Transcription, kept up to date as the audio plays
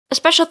A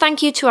special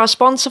thank you to our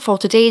sponsor for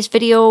today's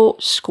video,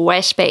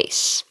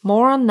 Squarespace.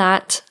 More on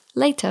that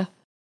later.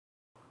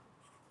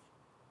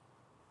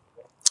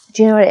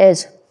 Do you know what it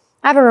is?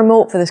 I have a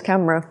remote for this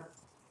camera,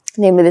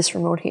 namely this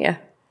remote here.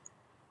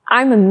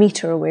 I'm a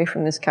meter away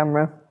from this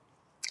camera.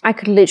 I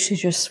could literally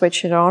just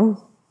switch it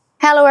on.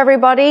 Hello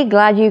everybody,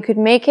 glad you could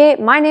make it.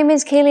 My name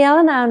is Kaylee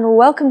and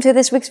welcome to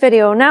this week's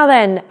video. Now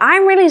then,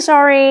 I'm really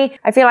sorry.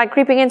 I feel like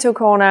creeping into a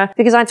corner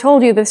because I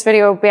told you this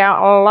video would be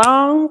out a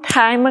long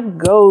time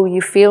ago,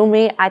 you feel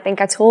me? I think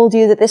I told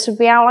you that this would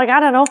be out like, I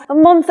don't know, a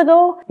month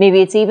ago.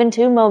 Maybe it's even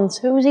 2 months.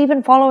 Who's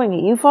even following?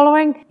 Are you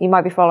following? You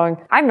might be following.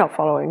 I'm not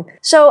following.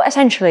 So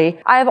essentially,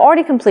 I have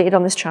already completed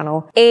on this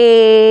channel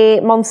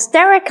a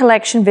Monstera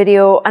collection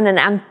video and an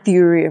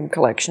Anthurium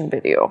collection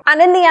video.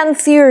 And in the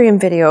Anthurium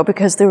video,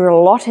 because there were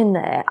a lot in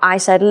there, I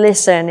said,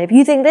 listen, if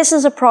you think this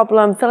is a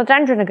problem,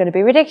 Philodendron are going to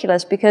be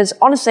ridiculous because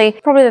honestly,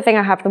 probably the thing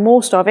I have the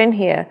most of in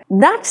here.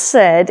 That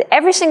said,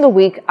 every single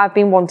week I've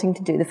been wanting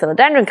to do the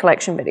Philodendron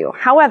collection video.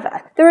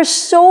 However, there are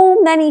so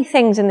many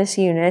things in this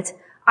unit.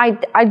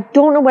 I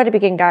don't know where to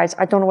begin, guys.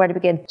 I don't know where to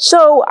begin.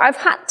 So I've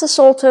had to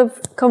sort of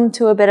come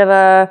to a bit of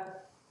a,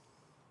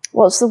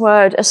 what's the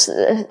word?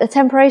 A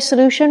temporary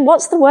solution?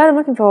 What's the word I'm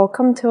looking for?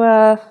 Come to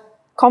a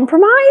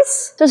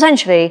compromise? So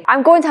essentially,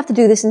 I'm going to have to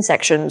do this in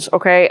sections,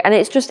 okay? And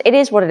it's just, it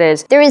is what it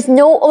is. There is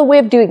no other way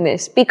of doing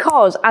this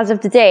because as of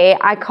today,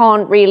 I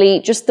can't really,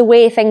 just the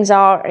way things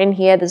are in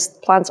here, there's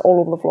plants all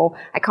over the floor.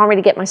 I can't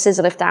really get my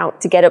scissor lift out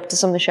to get up to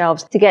some of the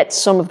shelves, to get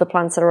some of the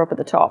plants that are up at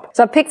the top.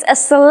 So I picked a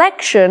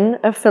selection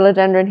of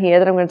Philodendron here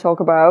that I'm going to talk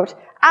about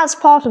as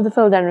part of the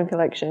Philodendron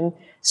collection.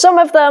 Some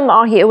of them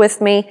are here with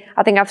me.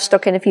 I think I've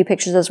stuck in a few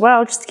pictures as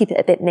well, just to keep it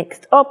a bit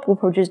mixed up. We'll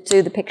probably just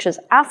do the pictures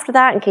after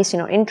that in case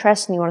you're not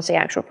interested and you want to see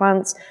actual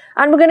plants.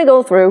 And we're going to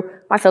go through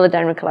my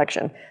Philodendron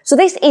collection. So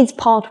this is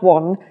part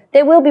 1.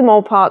 There will be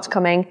more parts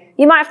coming.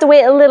 You might have to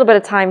wait a little bit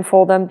of time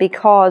for them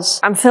because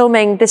I'm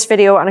filming this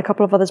video and a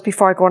couple of others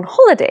before I go on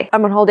holiday.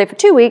 I'm on holiday for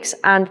 2 weeks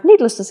and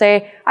needless to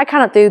say, I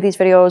cannot do these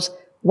videos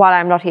while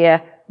I'm not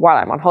here, while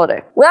I'm on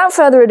holiday. Without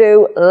further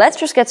ado, let's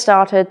just get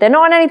started. They're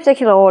not in any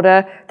particular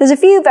order. There's a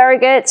few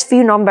variegates,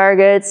 few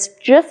non-variegates,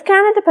 just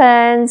kind of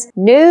depends.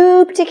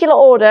 No particular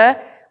order.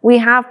 We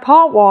have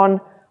part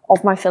 1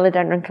 of my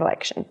Philodendron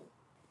collection.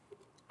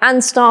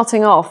 And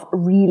starting off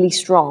really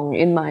strong,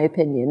 in my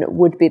opinion,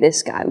 would be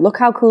this guy. Look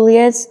how cool he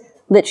is.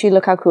 Literally,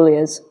 look how cool he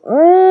is.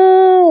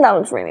 That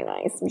looks really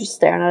nice. I'm just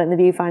staring at it in the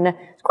viewfinder.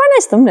 It's quite a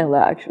nice thumbnail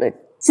there, actually.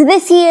 So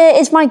this here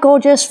is my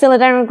gorgeous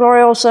Philodendron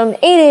gloriosum.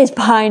 It is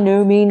by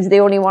no means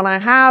the only one I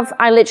have.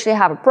 I literally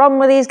have a problem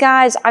with these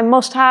guys. I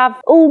must have,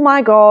 oh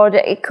my god,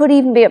 it could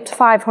even be up to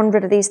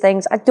 500 of these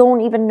things. I don't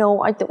even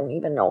know.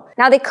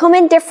 Now they come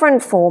in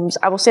different forms.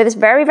 I will say this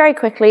very, very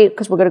quickly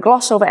because we're going to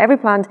gloss over every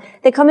plant.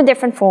 They come in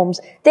different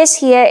forms. This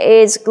here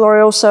is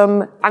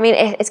gloriosum. I mean,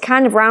 it's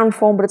kind of round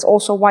form, but it's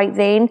also white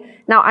vein.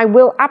 Now, I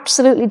will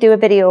absolutely do a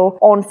video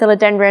on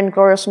Philodendron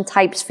gloriosum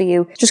types for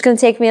you. It's just going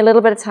to take me a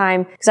little bit of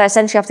time because I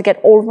essentially have to get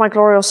all of my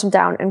gloriosum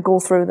down and go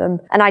through them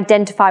and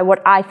identify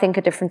what I think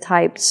are different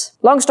types.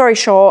 Long story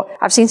short,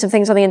 I've seen some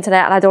things on the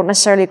internet and I don't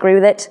necessarily agree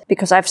with it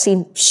because I've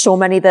seen so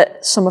many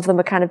that some of them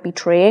are kind of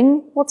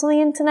betraying what's on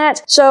the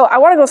internet. So I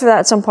want to go through that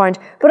at some point.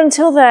 But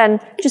until then,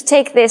 just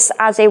take this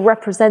as a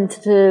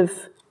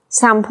representative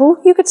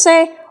sample, you could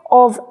say,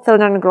 of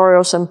Philodendron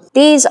gloriosum.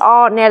 These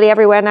are nearly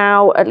everywhere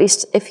now, at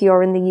least if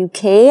you're in the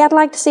UK. I'd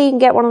like to see you can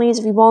get one of these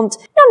if you want.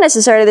 Not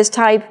necessarily this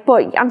type,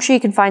 but I'm sure you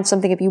can find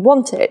something if you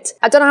want it.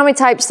 I don't know how many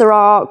types there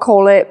are,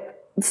 call it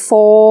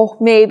 4,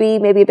 maybe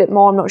a bit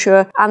more, I'm not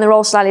sure. And they're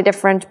all slightly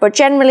different, but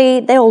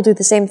generally they all do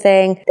the same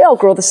thing. They all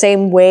grow the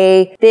same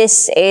way.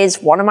 This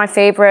is one of my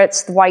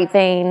favorites, the white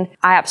vein.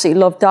 I absolutely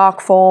love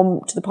dark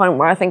form to the point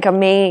where I think I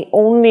may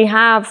only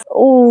have,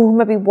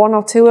 maybe 1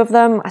 or 2 of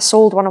them. I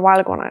sold one a while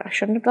ago and I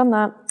shouldn't have done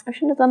that.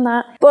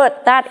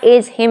 But that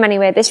is him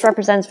anyway. This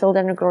represents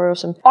Philodendron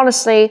gloriosum.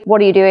 Honestly,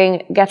 what are you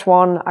doing? Get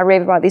one. I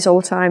rave about these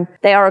all the time.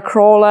 They are a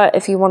crawler,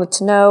 if you wanted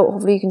to know.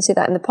 Hopefully you can see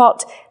that in the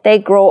pot. They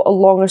grow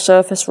along a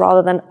surface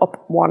rather than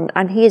up one.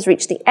 And he has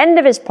reached the end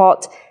of his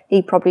pot.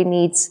 He probably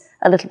needs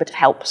a little bit of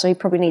help. So he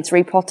probably needs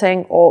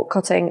repotting or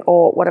cutting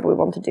or whatever we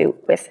want to do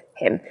with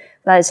him.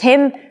 That is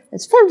him.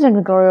 It's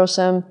Philodendron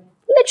gloriosum.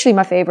 Literally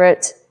my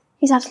favorite.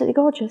 He's absolutely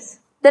gorgeous.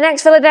 The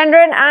next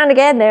Philodendron, and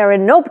again, they are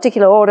in no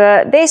particular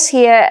order. This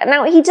here,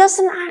 now he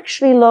doesn't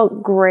actually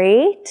look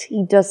great.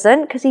 He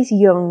doesn't, because he's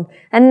young.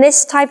 And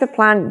this type of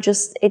plant,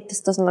 it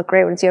just doesn't look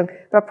great when it's young.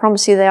 But I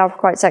promise you, they are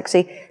quite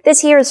sexy.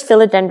 This here is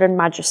Philodendron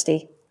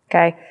Majesty,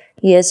 okay?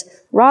 He is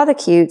rather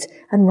cute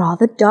and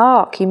rather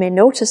dark. You may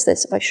notice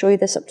this if I show you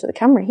this up to the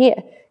camera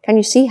here. Can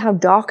you see how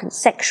dark and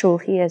sexual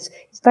he is?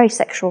 He's a very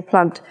sexual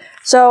plant.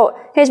 So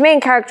his main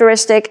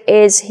characteristic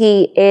is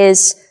he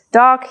is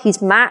dark,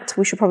 he's matte,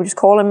 we should probably just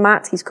call him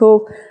matte, he's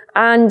cool.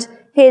 And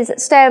his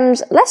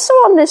stems, less so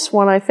on this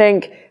one I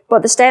think,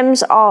 but the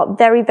stems are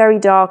very, very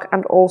dark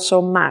and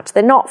also matte.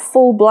 They're not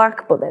full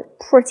black, but they're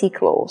pretty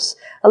close.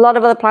 A lot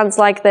of other plants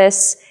like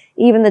this,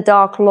 even the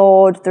Dark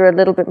Lord, they're a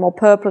little bit more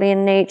purpley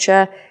in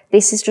nature.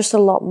 This is just a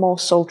lot more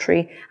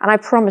sultry. And I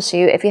promise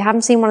you, if you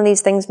haven't seen one of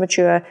these things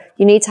mature,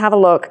 you need to have a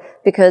look,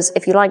 because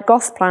if you like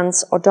goth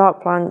plants or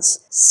dark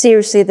plants,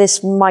 seriously,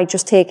 this might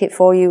just take it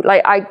for you.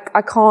 Like,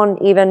 I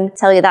can't even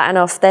tell you that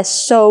enough. They're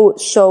so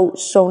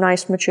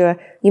nice mature.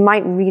 You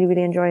might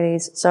really enjoy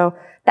these. So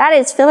that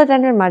is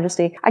Philodendron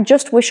Majesty. I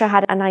just wish I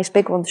had a nice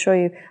big one to show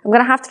you. I'm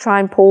going to have to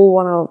try and pull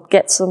one or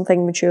get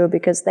something mature,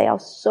 because they are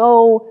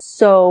so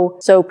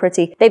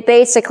pretty. They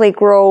basically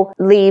grow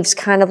leaves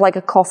kind of like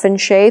a coffin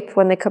shape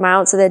when they come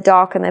out. So they're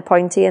dark and they're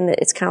pointy, and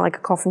it's kind of like a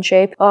coffin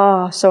shape.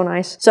 Oh, so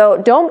nice.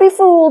 So don't be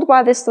fooled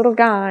by this little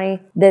guy.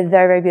 They're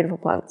very beautiful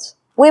plants.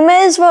 We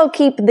may as well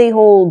keep the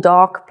whole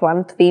dark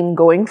plant theme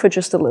going for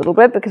just a little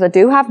bit, because I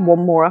do have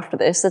one more after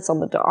this that's on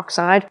the dark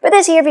side. But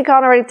this here, if you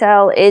can't already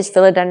tell, is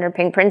Philodendron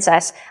Pink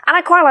Princess. And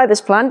I quite like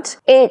this plant.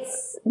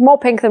 It's more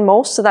pink than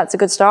most, so that's a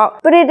good start.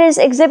 But it is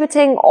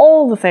exhibiting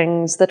all the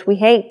things that we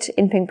hate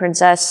in Pink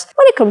Princess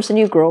when it comes to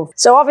new growth.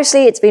 So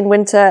obviously it's been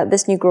winter.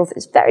 This new growth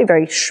is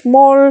very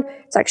small.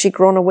 It's actually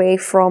grown away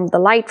from the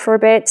light for a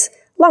bit.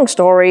 Long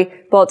story,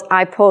 but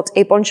I put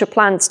a bunch of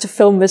plants to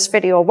film this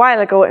video a while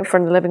ago in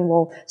front of the living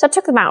wall. So I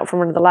took them out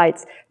from under the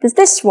lights. There's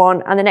this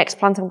one and the next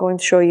plant I'm going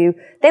to show you.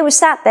 They were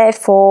sat there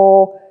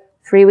for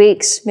 3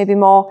 weeks, maybe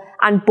more,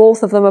 and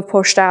both of them have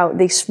pushed out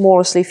the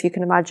smallest leaf you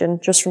can imagine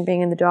just from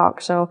being in the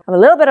dark. So I'm a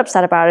little bit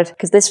upset about it,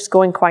 because this was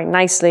going quite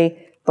nicely,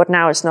 but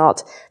now it's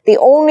not. The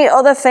only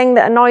other thing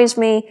that annoys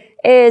me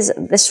is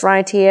this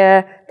right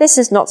here. This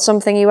is not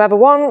something you ever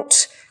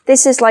want.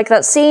 This is like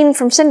that scene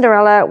from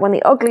Cinderella when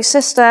the ugly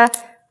sister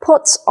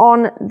puts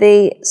on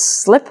the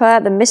slipper,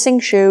 the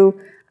missing shoe,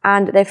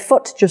 and their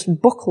foot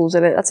just buckles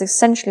in it. That's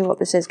essentially what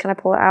this is. Can I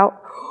pull it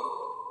out?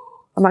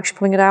 I'm actually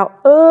pulling it out.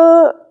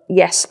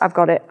 Yes, I've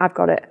got it.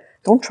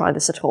 Don't try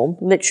this at home.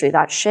 Literally,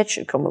 that shit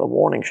should come with a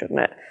warning,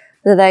 shouldn't it?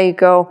 So there you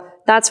go.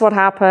 That's what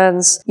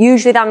happens.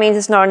 Usually that means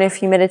it's not enough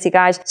humidity,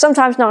 guys.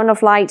 Sometimes not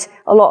enough light.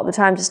 A lot of the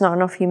times it's not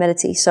enough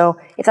humidity. So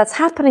if that's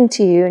happening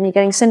to you and you're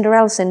getting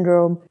Cinderella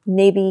syndrome,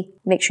 maybe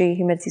make sure your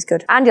humidity's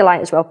good. And your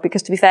light as well,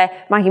 because to be fair,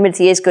 my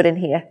humidity is good in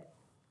here.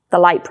 The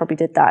light probably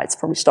did that. It's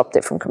probably stopped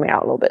it from coming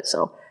out a little bit.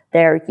 So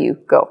there you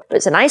go. But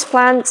it's a nice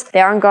plant.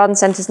 They are in garden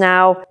centers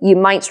now. You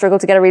might struggle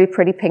to get a really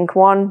pretty pink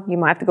one. You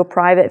might have to go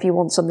private if you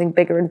want something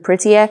bigger and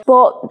prettier.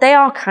 But they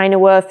are kind of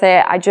worth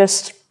it.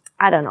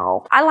 I don't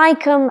know. I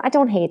like them. I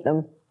don't hate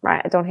them.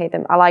 Right? I don't hate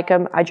them. I like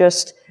them.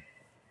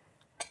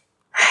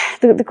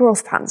 The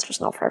growth pattern's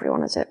just not for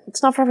everyone, is it?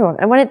 It's not for everyone.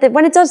 And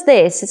when it does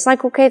this, it's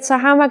like, okay, so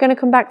how am I going to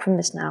come back from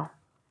this now?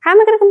 How am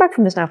I going to come back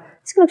from this now?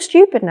 It's going to look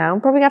stupid now. I'm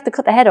probably going to have to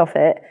cut the head off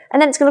it.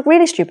 And then it's going to look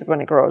really stupid when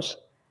it grows.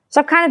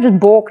 So I've kind of just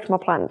balked my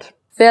plant.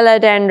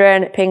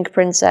 Philodendron Pink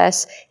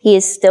Princess. He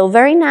is still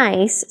very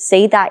nice.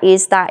 See, that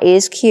is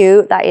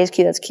cute.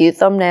 That's cute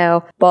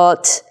thumbnail.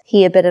 But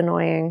he a bit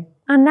annoying.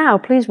 And now,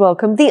 please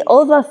welcome the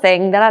other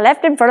thing that I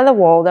left in front of the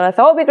wall that I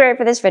thought would be great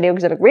for this video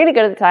because it looked really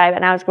good at the time,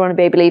 and now it's growing a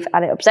baby leaf,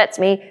 and it upsets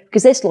me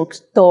because this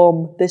looks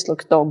dumb. This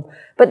looks dumb.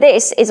 But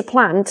this is a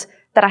plant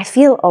that I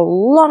feel a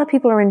lot of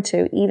people are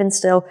into, even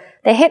still.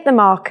 They hit the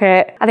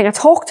market. I think I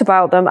talked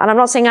about them, and I'm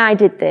not saying I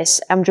did this.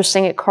 I'm just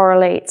saying it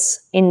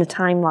correlates in the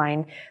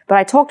timeline. But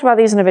I talked about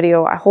these in a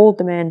video. I hauled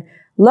them in.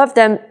 Loved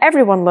them.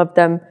 Everyone loved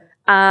them.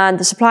 And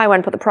the supply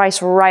went, put the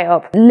price right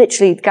up.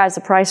 Literally, guys,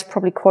 the price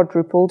probably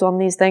quadrupled on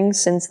these things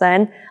since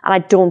then. And I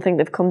don't think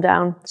they've come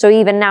down. So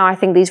even now, I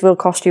think these will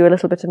cost you a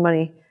little bit of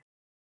money.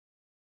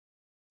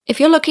 If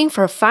you're looking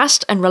for a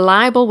fast and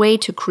reliable way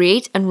to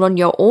create and run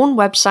your own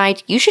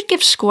website, you should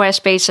give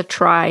Squarespace a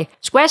try.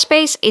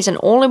 Squarespace is an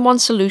all-in-one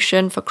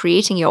solution for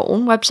creating your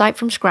own website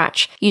from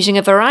scratch, using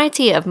a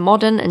variety of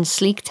modern and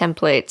sleek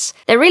templates.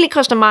 They're really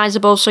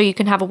customizable, so you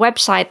can have a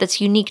website that's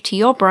unique to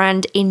your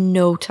brand in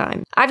no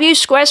time. I've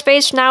used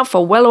Squarespace now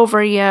for well over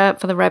a year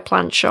for the Red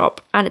Plant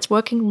shop, and it's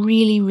working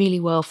really,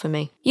 really well for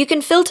me. You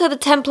can filter the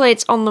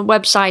templates on the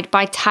website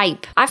by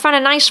type. I found a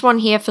nice one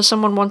here for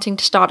someone wanting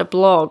to start a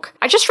blog.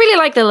 I just really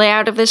like the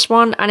layout of this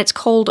one, and it's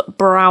called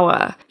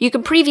Brower. You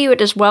can preview it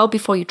as well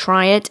before you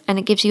try it, and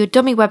it gives you a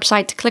dummy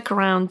website to click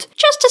around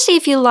just to see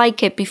if you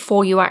like it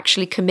before you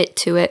actually commit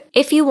to it.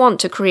 If you want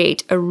to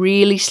create a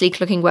really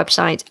sleek looking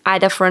website,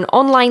 either for an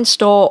online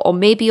store or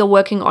maybe you're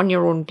working on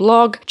your own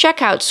blog,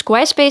 check out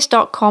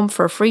squarespace.com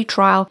for a free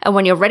trial, and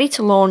when you're ready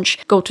to launch,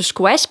 go to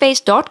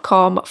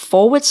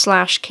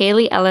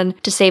squarespace.com/Kaylee Ellen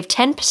to save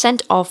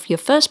 10% off your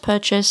first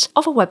purchase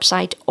of a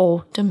website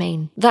or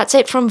domain. That's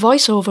it from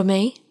voiceover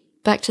me.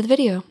 Back to the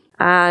video.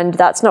 And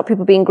that's not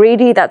people being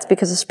greedy, that's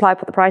because the supply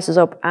put the prices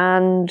up,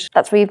 and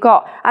that's what you've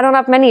got. I don't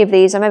have many of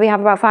these, I maybe have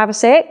about 5 or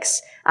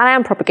 6, and I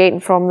am propagating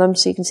from them,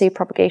 so you can see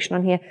propagation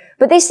on here.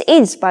 But this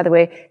is, by the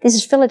way, this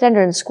is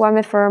Philodendron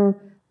squamiferum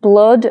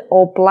blood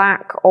or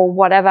black or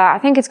whatever. I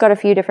think it's got a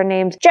few different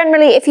names.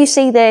 Generally, if you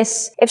see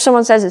this, if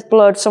someone says it's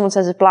blood, someone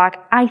says it's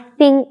black, I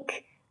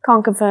think,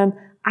 can't confirm,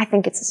 I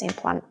think it's the same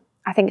plant.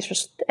 I think it's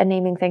just a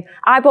naming thing.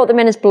 I bought them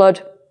in as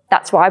blood.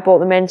 That's what I bought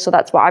them in, so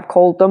that's what I've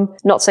called them.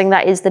 Not saying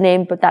that is the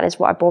name, but that is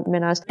what I bought them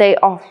in as. They're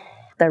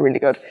really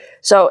good.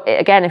 So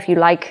again, if you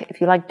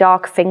like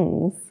dark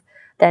things,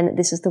 then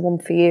this is the one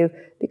for you,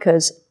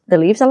 because The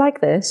leaves are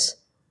like this.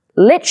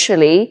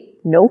 Literally,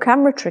 no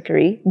camera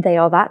trickery. They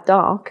are that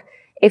dark.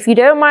 If you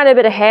don't mind a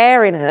bit of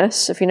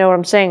hairiness, if you know what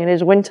I'm saying, it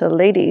is winter,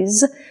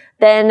 ladies,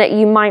 then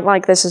you might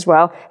like this as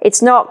well.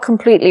 It's not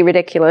completely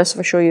ridiculous. If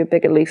I show you a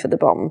bigger leaf at the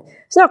bottom,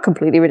 it's not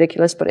completely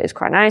ridiculous, but it is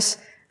quite nice.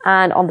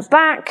 And on the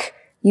back,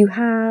 you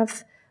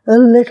have a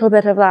little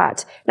bit of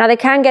that. Now, they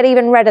can get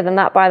even redder than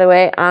that, by the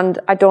way, and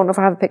I don't know if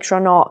I have a picture or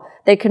not.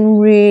 They can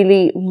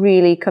really,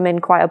 really come in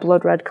quite a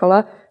blood red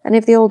colour. And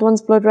if the old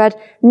one's blood red,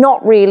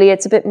 not really,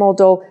 it's a bit more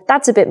dull.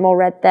 That's a bit more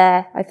red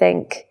there, I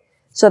think.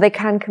 So they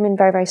can come in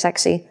very, very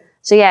sexy.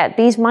 So yeah,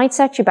 these might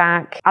set you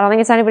back. I don't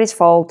think it's anybody's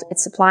fault.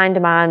 It's supply and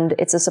demand.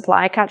 It's a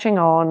supply catching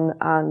on,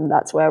 and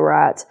that's where we're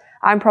at.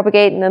 I'm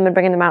propagating them and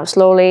bringing them out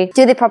slowly.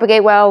 Do they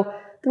propagate well?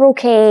 They're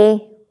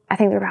okay. I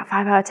think they're about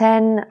 5 out of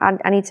 10.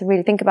 I need to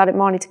really think about it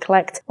more. I need to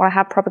collect what I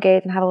have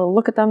propagated and have a little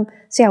look at them,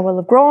 see how well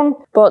they've grown.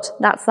 But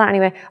that's that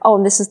anyway. Oh,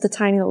 and this is the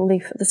tiny little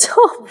leaf at the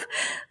top.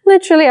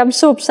 Literally, I'm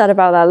so upset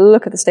about that.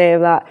 Look at the state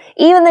of that.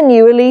 Even the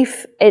newer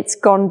leaf, it's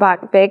gone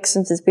back big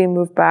since it's been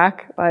moved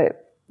back. Like,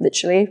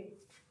 literally,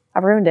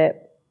 I've ruined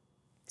it.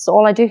 So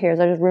all I do here is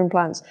I just ruin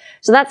plants.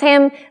 So that's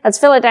him. That's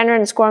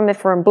Philodendron,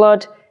 squamifera and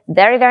blood.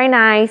 Very, very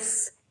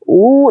nice.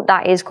 Ooh,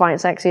 that is quite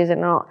sexy, is it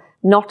not?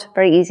 Not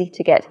very easy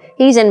to get.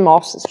 He's in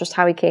moss. It's just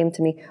how he came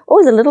to me.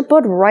 Oh, there's a little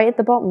bud right at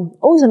the bottom.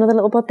 Oh, there's another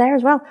little bud there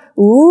as well.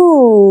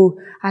 Ooh,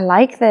 I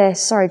like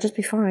this. Sorry, just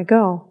before I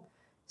go.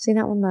 See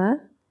that one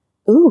there?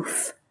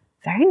 Oof,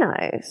 very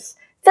nice.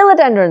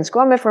 Philodendron,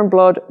 squamifera and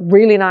blood.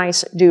 Really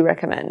nice. Do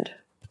recommend.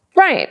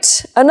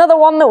 Right, another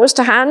one that was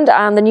to hand,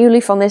 and the new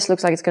leaf on this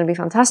looks like it's going to be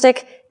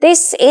fantastic.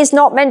 This is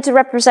not meant to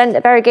represent a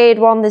variegated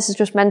one, this is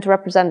just meant to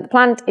represent the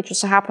plant. It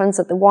just so happens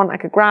that the one I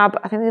could grab,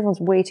 I think this one's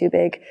way too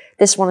big,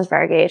 this one is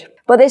variegated.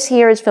 But this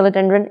here is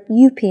Philodendron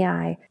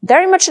UPI.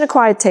 Very much an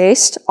acquired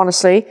taste,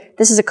 honestly.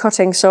 This is a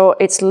cutting, so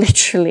it's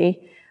literally,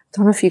 I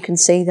don't know if you can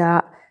see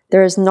that,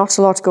 there is not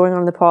a lot going on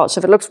in the pot, so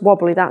if it looks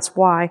wobbly, that's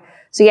why.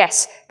 So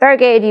yes,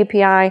 variegated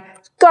UPI.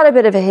 Got a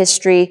bit of a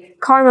history.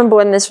 Can't remember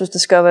when this was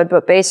discovered,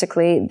 but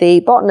basically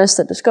the botanist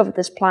that discovered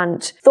this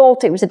plant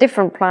thought it was a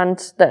different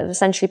plant that had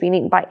essentially been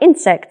eaten by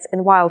insects in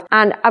the wild.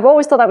 And I've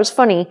always thought that was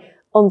funny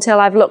until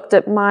I've looked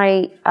at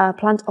my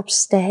plant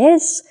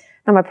upstairs.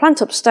 Now my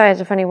plant upstairs,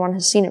 if anyone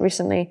has seen it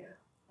recently,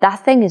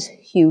 that thing is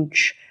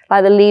huge.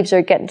 Like the leaves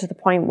are getting to the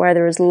point where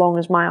they're as long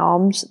as my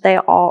arms. They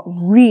are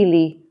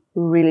really,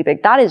 really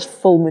big. That is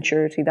full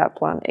maturity, that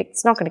plant.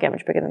 It's not going to get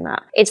much bigger than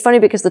that. It's funny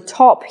because the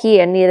top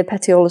here near the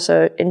petiole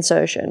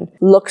insertion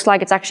looks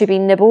like it's actually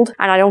been nibbled,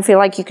 and I don't feel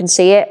like you can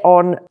see it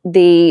on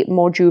the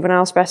more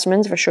juvenile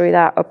specimens. If I show you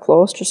that up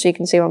close, just so you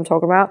can see what I'm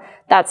talking about.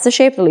 That's the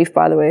shape of the leaf,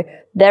 by the way.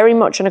 Very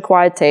much an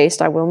acquired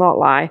taste, I will not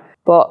lie.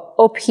 But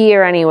up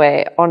here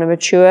anyway, on a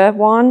mature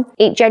one,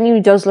 it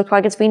genuinely does look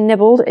like it's been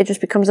nibbled. It just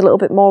becomes a little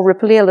bit more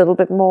ripply, a little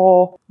bit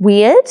more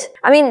weird.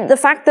 I mean, the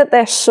fact that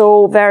they're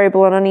so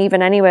variable and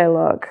uneven anyway,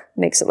 look,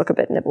 makes it look a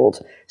bit nibbled.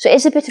 So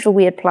it's a bit of a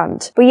weird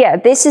plant. But yeah,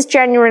 this is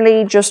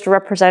generally just to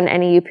represent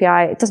any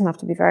UPI. It doesn't have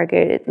to be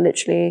variegated,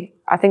 literally.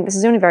 I think this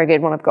is the only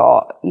variegated one I've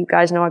got. You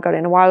guys know I got it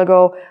in a while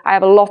ago. I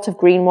have a lot of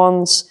green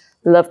ones.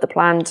 Love the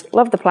plant.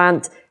 Love the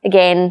plant.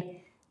 Again,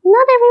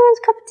 not everyone's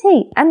cup of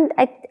tea. And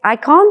I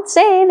can't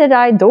say that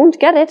I don't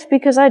get it,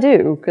 because I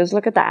do, because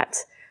look at that.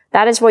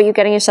 That is what you're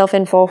getting yourself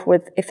in for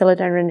with a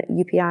Philodendron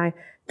UPI.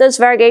 Does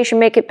variegation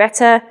make it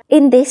better?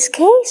 In this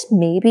case,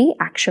 maybe,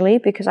 actually,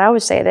 because I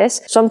always say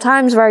this.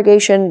 Sometimes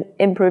variegation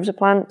improves a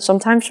plant.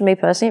 Sometimes, for me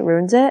personally, it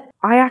ruins it.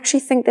 I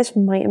actually think this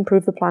might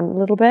improve the plant a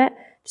little bit.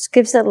 Just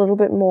gives it a little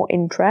bit more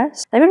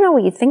interest. Let me know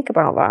what you think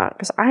about that,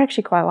 because I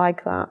actually quite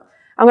like that.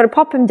 I'm going to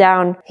pop him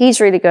down. He's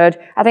really good.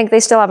 I think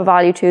they still have a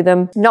value to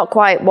them. Not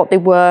quite what they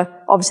were.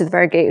 Obviously, the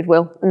variegated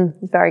will.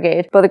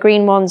 Variegated. But the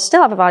green ones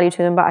still have a value to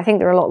them, but I think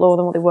they're a lot lower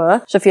than what they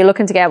were. So if you're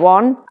looking to get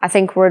one, I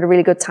think we're at a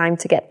really good time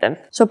to get them.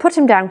 So put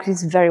him down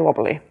because he's very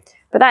wobbly.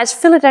 But that is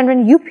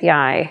Philodendron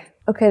UPI.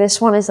 Okay, this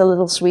one is a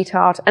little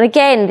sweetheart. And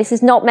again, this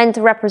is not meant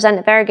to represent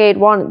a variegated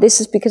one. This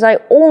is because I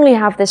only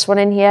have this one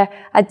in here.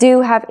 I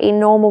do have a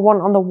normal one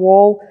on the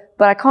wall,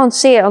 but I can't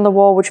see it on the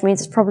wall, which means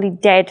it's probably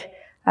dead.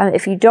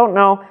 If you don't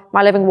know,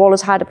 my living wall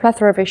has had a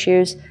plethora of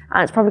issues,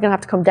 and it's probably going to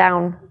have to come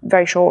down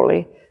very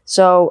shortly.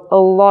 So a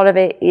lot of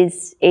it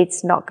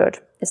it's not good.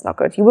 It's not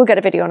good. You will get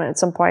a video on it at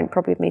some point,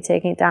 probably of me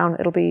taking it down.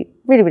 It'll be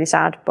really, really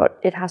sad, but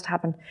it has to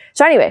happen.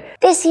 So anyway,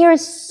 this here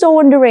is so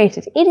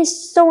underrated. It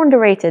is so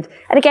underrated.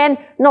 And again,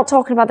 not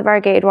talking about the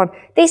variegated one.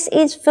 This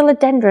is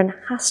Philodendron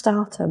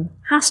hastatum.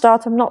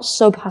 Hastatum, not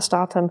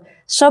subhastatum.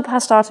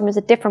 Subhastatum is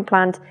a different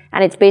plant,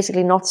 and it's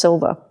basically not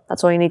silver.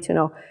 That's all you need to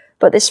know.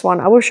 But this one,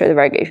 I will show you the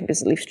variegation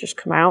because the leaves just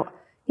come out.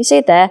 You see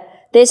it there?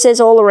 This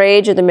is all the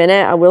rage at the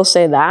minute, I will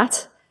say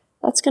that.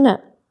 That's gonna,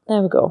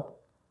 there we go.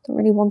 Don't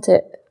really want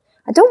it.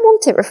 I don't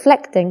want it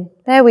reflecting.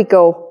 There we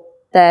go.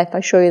 There, if I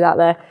show you that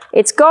there.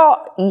 It's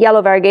got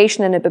yellow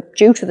variegation in it, but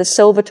due to the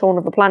silver tone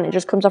of the plant, it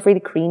just comes off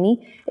really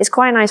creamy. It's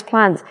quite a nice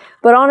plant.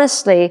 But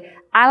honestly,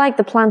 I like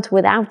the plant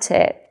without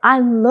it. I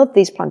love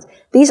these plants.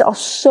 These are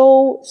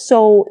so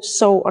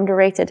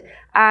underrated.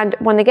 And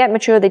when they get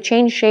mature, they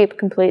change shape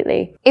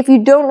completely. If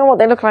you don't know what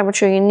they look like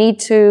mature, you need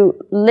to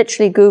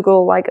literally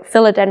Google like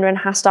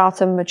Philodendron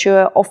hastatum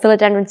mature or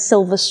Philodendron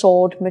silver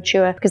sword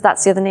mature, because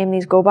that's the other name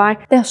these go by.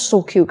 They're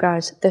so cute,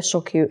 guys. They're so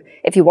cute.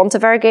 If you want a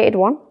variegated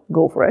one,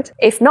 go for it.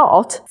 If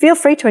not, feel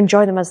free to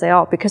enjoy them as they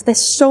are because they're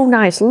so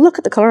nice. Look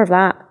at the color of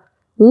that.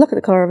 Look at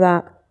the color of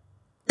that.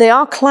 They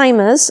are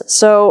climbers,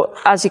 so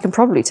as you can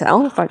probably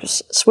tell, if I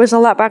just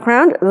swizzle that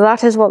background,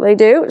 that is what they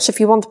do. So if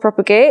you want to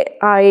propagate,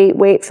 I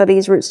wait for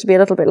these roots to be a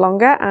little bit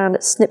longer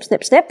and snip,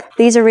 snip, snip.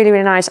 These are really,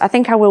 really nice. I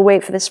think I will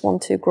wait for this one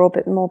to grow a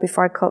bit more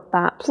before I cut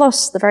that.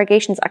 Plus, the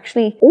variegation is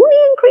actually only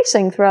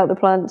increasing throughout the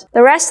plant.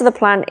 The rest of the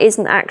plant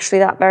isn't actually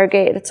that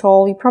variegated at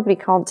all. You probably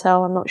can't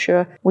tell, I'm not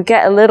sure. We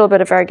get a little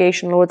bit of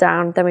variegation lower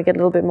down, then we get a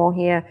little bit more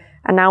here.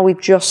 And now we've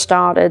just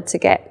started to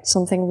get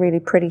something really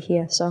pretty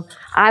here. So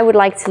I would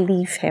like to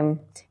leave him.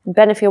 And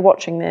Ben, if you're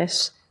watching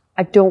this,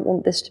 I don't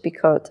want this to be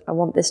cut. I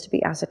want this to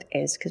be as it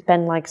is, because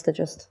Ben likes to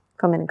just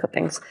come in and cut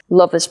things.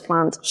 Love this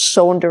plant.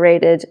 So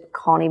underrated.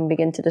 Can't even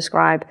begin to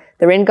describe.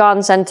 They're in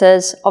garden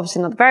centres.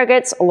 Obviously not the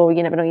variegates, although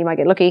you never know, you might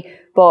get lucky.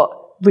 But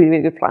really,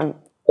 really good plant.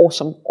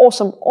 Awesome,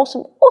 awesome,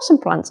 awesome, awesome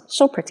plants.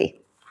 So pretty.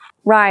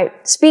 Right,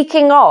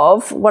 speaking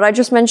of what I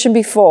just mentioned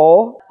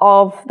before,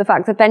 of the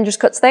fact that Ben just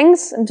cuts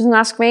things and doesn't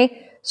ask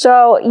me.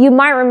 So you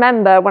might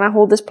remember when I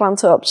hold this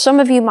plant up, some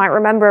of you might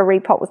remember a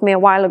repot with me a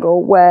while ago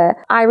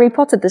where I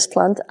repotted this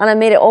plant and I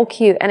made it all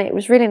cute and it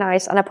was really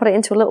nice and I put it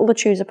into a little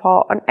diffuser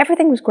pot and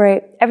everything was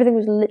great. Everything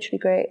was literally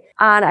great.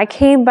 And I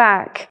came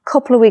back a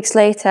couple of weeks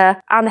later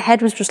and the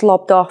head was just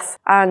lobbed off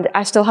and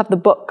I still have the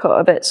butt cut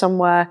of it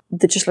somewhere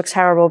that just looks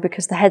terrible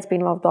because the head's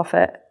been lobbed off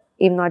it,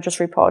 even though I just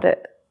repotted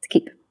it to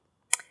keep.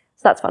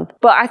 So that's fun.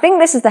 But I think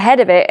this is the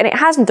head of it, and it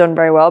hasn't done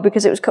very well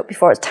because it was cut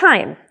before its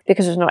time,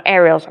 because there's no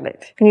aerials on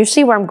it. Can you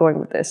see where I'm going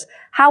with this?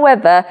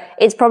 However,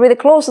 it's probably the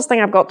closest thing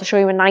I've got to show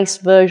you a nice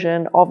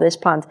version of this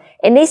plant.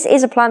 And this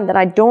is a plant that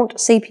I don't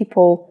see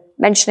people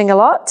mentioning a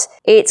lot.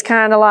 It's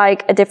kind of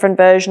like a different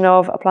version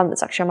of a plant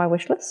that's actually on my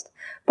wish list.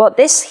 But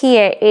this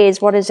here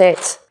is, what is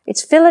it?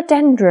 It's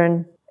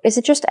Philodendron. Is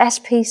it just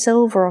SP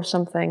silver or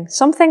something?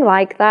 Something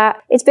like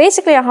that. It's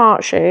basically a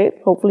heart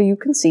shape. Hopefully you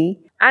can see.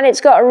 And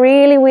it's got a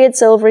really weird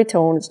silvery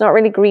tone. It's not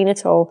really green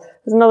at all.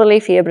 There's another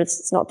leaf here, but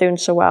it's not doing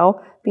so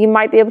well. But you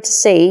might be able to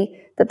see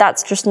that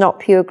that's just not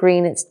pure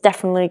green. It's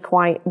definitely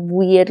quite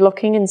weird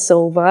looking and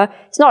silver.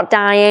 It's not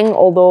dying,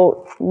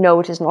 although no,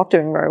 it is not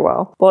doing very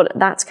well. But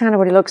that's kind of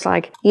what he looks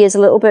like. He is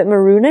a little bit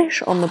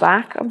maroonish on the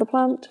back of the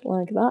plant,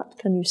 like that.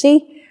 Can you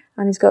see?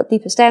 And he's got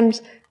deeper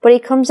stems, but he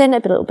comes in a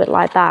little bit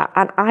like that.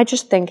 And I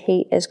just think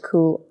he is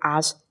cool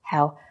as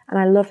hell. And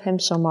I love him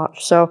so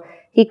much. So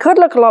he could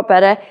look a lot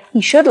better.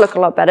 He should look a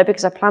lot better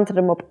because I planted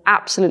him up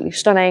absolutely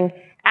stunning.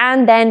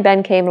 And then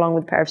Ben came along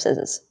with a pair of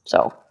scissors.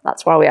 So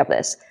that's why we have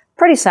this.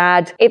 Pretty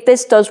sad. If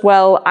this does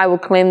well, I will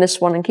claim this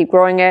one and keep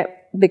growing it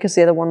because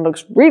the other one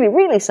looks really,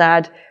 really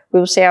sad. We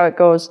will see how it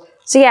goes.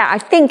 So yeah, I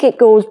think it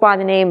goes by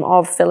the name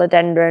of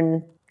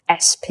Philodendron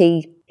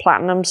SP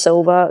Platinum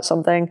Silver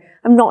something.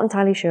 I'm not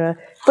entirely sure.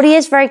 But he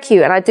is very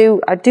cute and I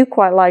do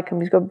quite like him.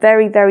 He's got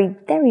very, very,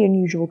 very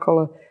unusual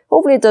colour.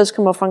 Hopefully it does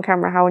come off on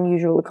camera how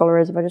unusual the colour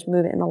is if I just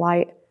move it in the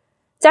light.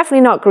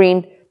 Definitely not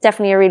green.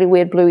 Definitely a really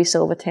weird bluey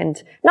silver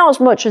tint. Not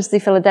as much as the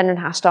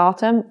Philodendron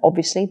hastatum.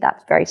 Obviously,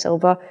 that's very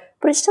silver.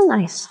 But it's still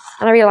nice.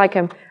 And I really like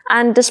him.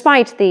 And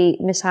despite the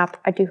mishap,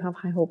 I do have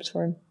high hopes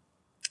for him.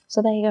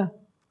 So there you go.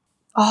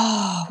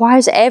 Oh, why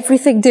is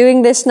everything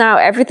doing this now?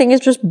 Everything is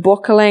just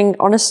buckling,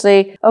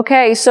 honestly.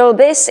 Okay, so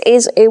this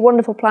is a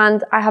wonderful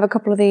plant. I have a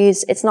couple of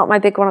these. It's not my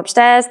big one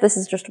upstairs. This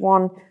is just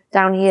one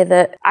down here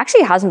that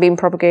actually hasn't been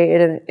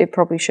propagated, and it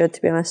probably should,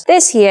 to be honest.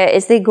 This here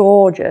is the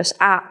gorgeous,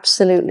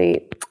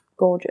 absolutely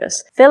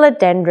gorgeous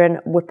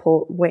Philodendron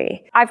Whipple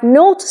Way. I've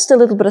noticed a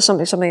little bit of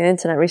something on the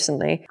internet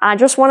recently, and I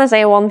just want to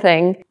say one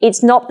thing.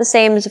 It's not the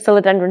same as a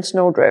Philodendron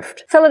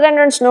Snowdrift.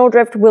 Philodendron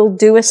Snowdrift will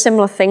do a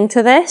similar thing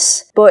to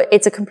this, but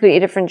it's a completely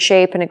different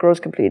shape and it grows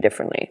completely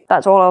differently.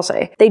 That's all I'll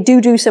say. They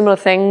do similar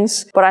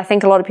things, but I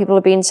think a lot of people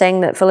have been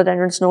saying that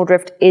Philodendron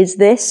Snowdrift is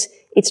this.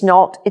 It's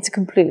not. It's a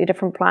completely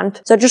different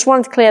plant. So I just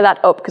wanted to clear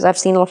that up because I've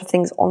seen a lot of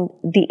things on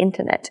the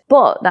internet.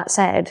 But that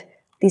said,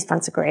 these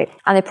plants are great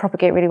and they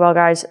propagate really well,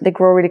 guys. They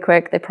grow really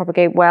quick. They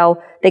propagate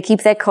well. They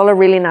keep their color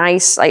really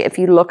nice. Like if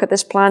you look at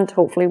this plant,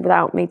 hopefully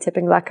without me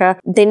tipping lacquer,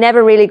 they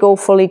never really go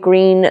fully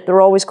green.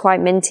 They're always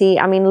quite minty.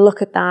 I mean,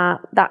 look at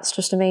that. That's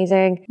just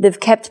amazing. They've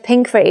kept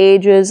pink for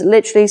ages.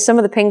 Literally some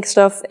of the pink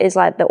stuff is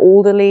like the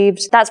older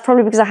leaves. That's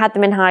probably because I had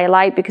them in higher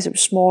light because it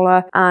was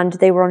smaller and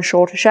they were on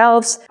shorter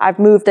shelves. I've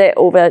moved it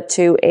over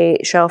to a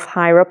shelf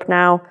higher up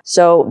now.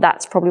 So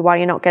that's probably why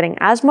you're not getting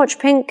as much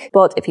pink.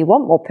 But if you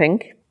want more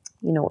pink,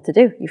 you know what to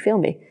do. You feel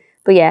me?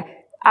 But yeah,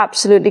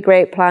 absolutely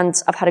great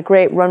plants. I've had a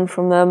great run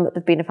from them.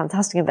 They've been a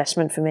fantastic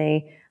investment for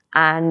me.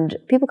 and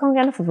people can't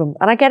get enough of them.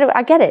 And I get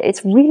it.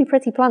 It's really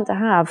pretty plant to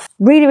have.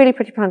 Really, really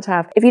pretty plant to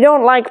have. If you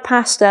don't like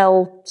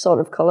pastel sort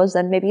of colours,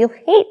 then maybe you'll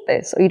hate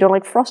this. Or you don't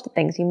like frosted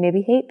things, you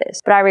maybe hate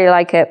this. But I really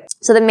like it.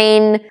 So the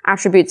main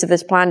attributes of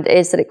this plant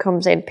is that it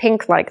comes in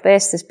pink like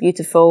this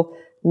beautiful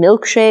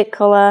milkshake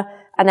colour.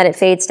 And then it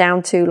fades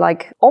down to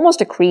like almost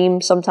a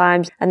cream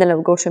sometimes, and then it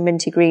will go to a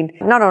minty green.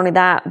 Not only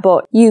that,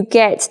 but you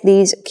get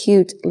these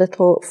cute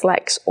little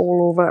flecks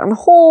all over, and the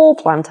whole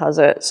plant has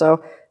it. So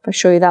if I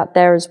show you that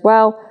there as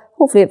well,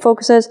 hopefully it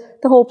focuses,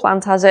 the whole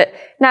plant has it.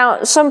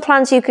 Now, some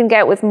plants you can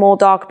get with more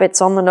dark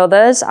bits on than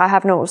others. I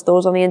have noticed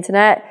those on the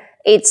internet.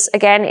 It's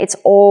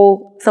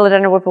all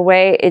Philodendron whip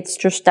away. It's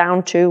just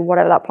down to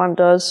whatever that plant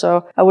does.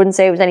 So I wouldn't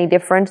say it was any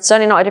different. It's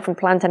certainly not a different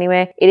plant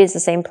anyway. It is the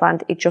same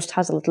plant. It just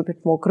has a little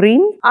bit more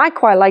green. I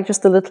quite like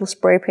just the little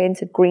spray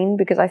painted green,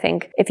 because I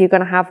think if you're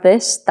going to have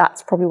this,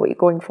 that's probably what you're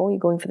going for.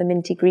 You're going for the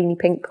minty greeny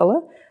pink colour.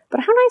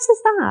 But how nice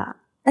is that?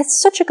 That's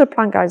such a good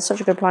plant, guys.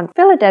 Such a good plant.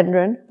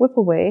 Philodendron whip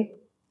away.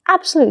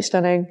 Absolutely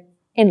stunning.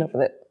 In love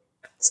with it.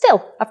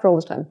 Still, after all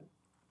this time.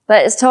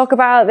 Let's talk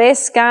about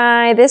this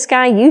guy. This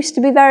guy used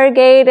to be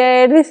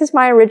variegated. This is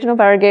my original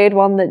variegated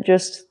one that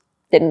just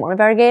didn't want to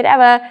variegate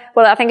ever.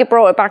 Well, I think it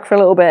brought it back for a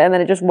little bit and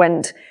then it just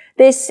went.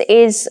 This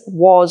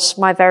was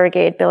my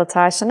variegated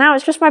billieti. So now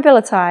it's just my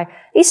billieti.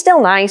 He's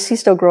still nice.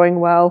 He's still growing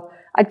well.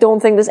 I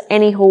don't think there's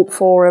any hope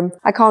for him.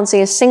 I can't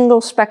see a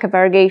single speck of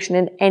variegation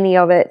in any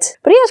of it.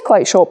 But he has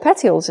quite short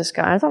petioles, this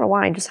guy. I don't know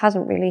why. He just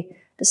hasn't really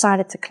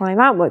decided to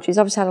climb out much. He's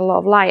obviously had a lot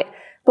of light.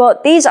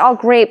 But these are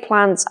great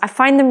plants. I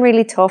find them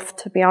really tough,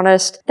 to be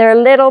honest. They're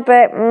a little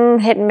bit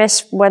hit and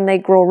miss when they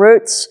grow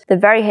roots. They're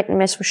very hit and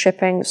miss with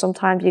shipping.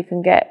 Sometimes you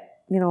can get,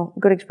 a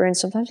good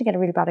experience. Sometimes you get a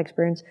really bad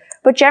experience.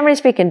 But generally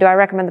speaking, do I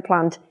recommend the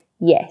plant?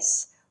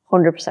 Yes,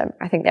 100%.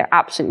 I think they're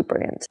absolutely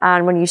brilliant.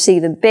 And when you see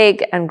them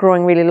big and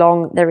growing really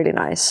long, they're really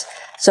nice.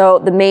 So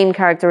the main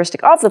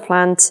characteristic of the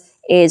plant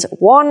is,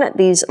 one,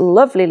 these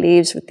lovely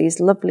leaves with these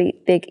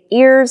lovely big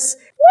ears.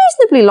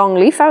 Reasonably long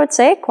leaf, I would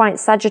say, quite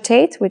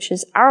sagittate, which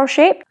is arrow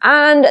shape.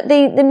 And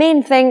the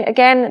main thing,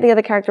 again, the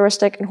other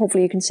characteristic, and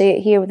hopefully you can see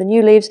it here with the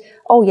new leaves.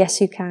 Oh,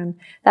 yes, you can.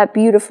 That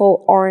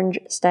beautiful orange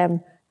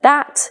stem.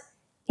 That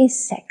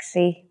is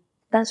sexy.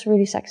 That's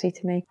really sexy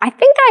to me. I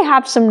think I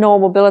have some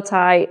normal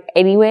billieti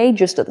anyway,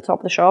 just at the top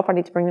of the shop. I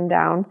need to bring them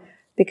down,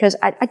 because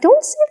I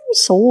don't see them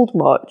sold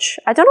much.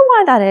 I don't know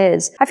why that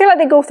is. I feel like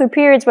they go through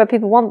periods where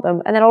people want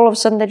them, and then all of a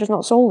sudden they're just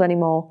not sold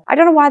anymore. I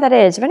don't know why that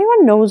is. If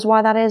anyone knows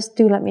why that is,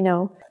 do let me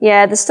know.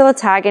 Yeah, there's still a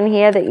tag in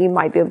here that you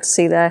might be able to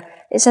see there.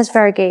 It says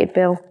variegated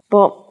bill,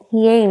 but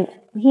he ain't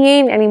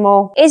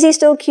anymore. Is he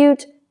still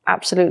cute?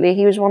 Absolutely.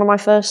 He was one of my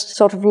first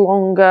sort of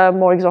longer,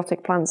 more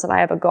exotic plants that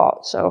I ever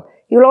got, so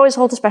he will always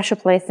hold a special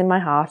place in my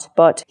heart.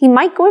 But he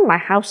might go in my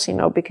house,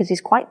 because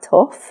he's quite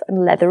tough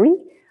and leathery.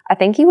 I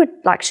think he would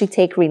actually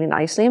take really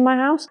nicely in my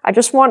house. I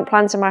just want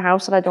plants in my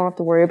house that I don't have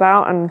to worry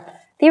about, and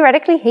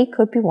theoretically, he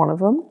could be one of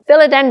them.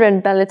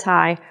 Philodendron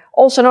billieti,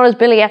 also known as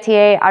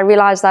Billietiae. I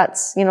realize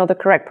that's, the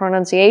correct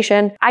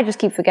pronunciation. I just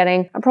keep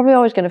forgetting. I'm probably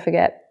always going to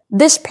forget.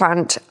 This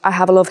plant I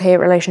have a love-hate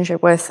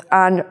relationship with,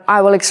 and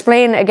I will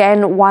explain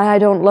again why I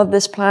don't love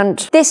this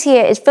plant. This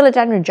here is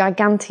Philodendron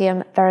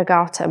giganteum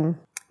variegatum.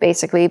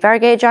 Basically,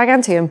 variegated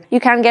giganteum. You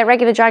can get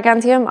regular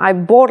giganteum. I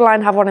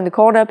borderline have one in the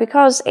corner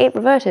because it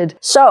reverted.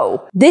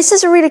 So, this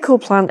is a really cool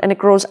plant and it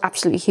grows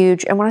absolutely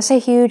huge. And when I say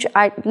huge,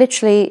 I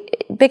literally,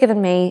 bigger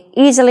than me,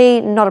 easily,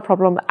 not a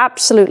problem,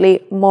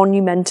 absolutely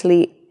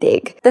monumentally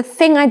big. The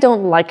thing I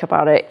don't like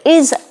about it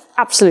is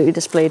absolutely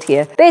displayed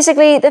here.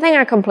 Basically, the thing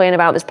I complain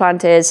about this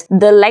plant is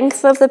the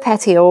length of the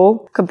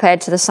petiole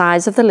compared to the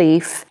size of the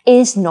leaf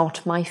is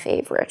not my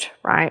favorite,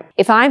 right?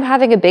 If I'm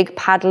having a big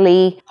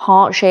paddly,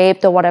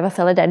 heart-shaped or whatever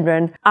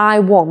philodendron, I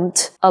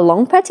want a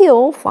long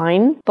petiole,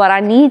 fine, but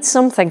I need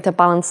something to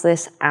balance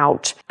this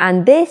out.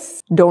 And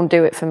this don't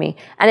do it for me.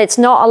 And it's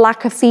not a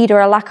lack of feed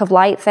or a lack of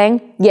light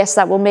thing. Yes,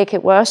 that will make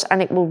it worse,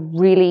 and it will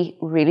really,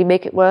 really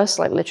make it worse.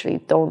 Like literally,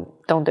 don't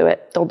do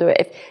it. Don't do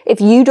it. If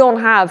you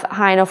don't have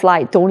high enough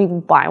light, don't even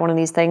buy one of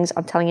these things.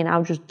 I'm telling you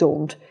now, just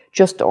don't.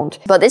 Just don't.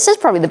 But this is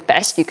probably the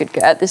best you could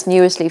get, this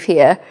newest leaf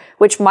here,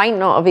 which might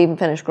not have even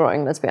finished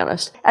growing, let's be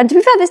honest. And to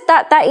be fair,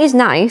 that is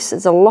nice.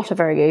 There's a lot of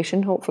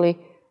variegation. Hopefully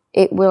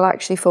it will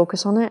actually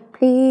focus on it.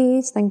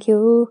 Please, thank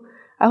you.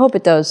 I hope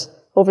it does.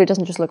 Hopefully it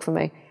doesn't just look for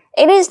me.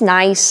 It is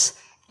nice.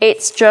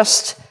 It's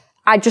just,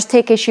 I just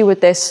take issue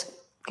with this.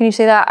 Can you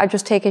see that? I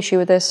just take issue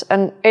with this.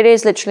 And it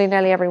is literally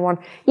nearly everyone.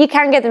 You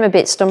can get them a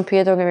bit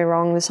stumpier, don't get me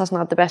wrong. This hasn't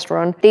had the best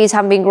run. These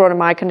haven't been grown in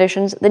my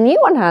conditions. The new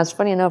one has,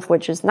 funny enough,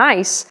 which is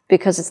nice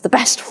because it's the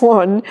best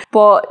one.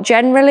 But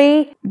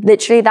generally,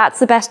 literally, that's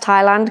the best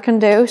Thailand can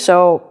do.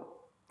 So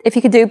if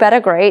you could do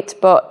better, great.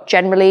 But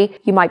generally,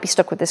 you might be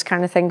stuck with this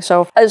kind of thing.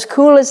 So as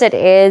cool as it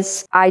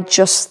is, I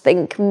just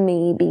think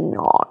maybe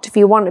not. If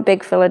you want a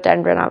big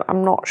philodendron,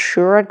 I'm not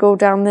sure I'd go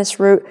down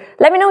this route.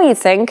 Let me know what you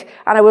think.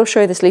 And I will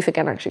show you this leaf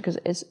again, actually, because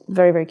it's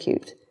very, very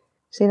cute.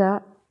 See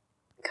that?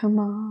 Come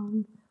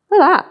on.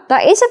 Look at that.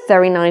 That is a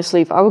very nice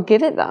leaf. I will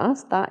give it that.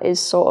 That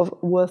is sort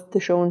of worth the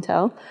show and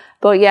tell.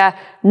 But yeah,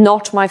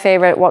 not my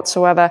favorite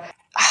whatsoever.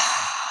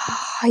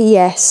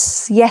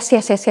 Yes.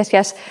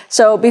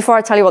 So before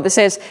I tell you what this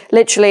is,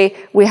 literally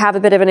we have a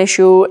bit of an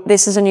issue.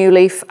 This is a new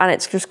leaf and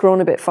it's just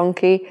grown a bit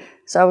funky.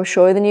 So I will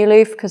show you the new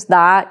leaf because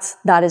that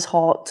is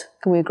hot.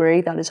 Can we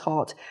agree? That is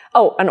hot.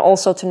 Oh, and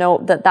also to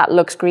note that that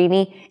looks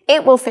greeny.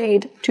 It will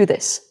fade to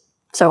this.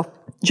 So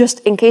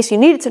just in case you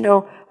needed to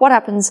know what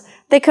happens,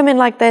 they come in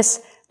like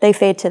this, they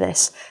fade to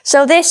this.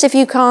 So this, if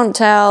you can't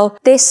tell,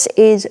 this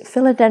is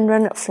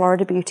Philodendron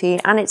Florida Beauty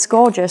and it's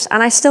gorgeous.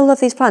 And I still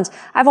love these plants.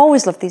 I've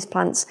always loved these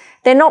plants.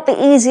 They're not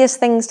the easiest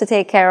things to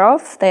take care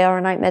of. They are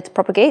a nightmare to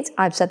propagate.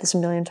 I've said this a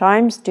million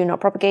times. Do not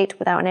propagate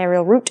without an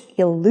aerial root.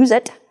 You'll lose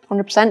it,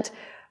 100%.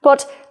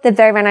 But they're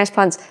very, very nice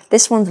plants.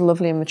 This one's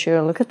lovely and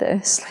mature. Look at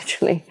this,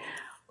 literally.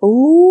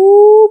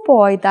 Oh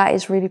boy, that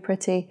is really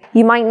pretty.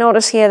 You might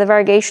notice here the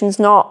variegation's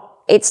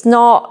it's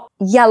not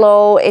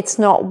yellow, it's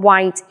not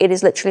white, it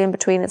is literally in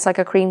between. It's like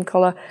a cream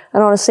color.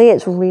 And honestly,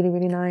 it's really,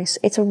 really nice.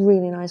 It's a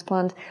really nice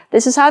plant.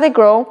 This is how they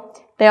grow.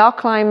 They are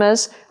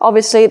climbers.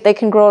 Obviously, they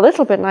can grow a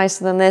little bit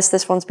nicer than this.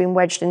 This one's been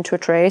wedged into a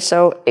tray,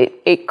 so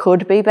it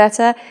could be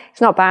better.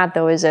 It's not bad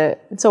though, is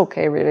it? It's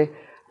okay, really.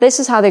 This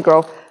is how they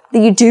grow.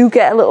 You do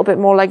get a little bit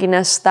more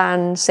legginess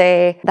than,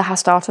 say, the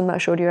Houseplants that I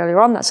showed you earlier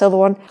on, that silver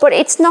one. But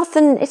it's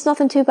nothing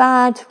too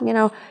bad, you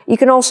know. You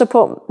can also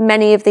put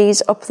many of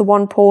these up the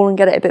one pole and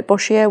get it a bit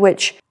bushier,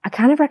 which I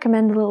kind of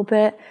recommend a little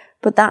bit.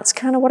 But that's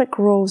kind of what it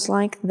grows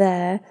like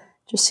there,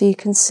 just so you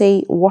can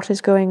see what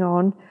is going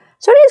on.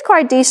 So it is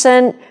quite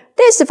decent.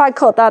 This, if I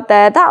cut that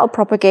there, that'll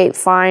propagate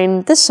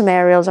fine. There's some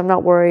aerials, I'm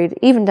not worried,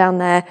 even down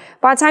there.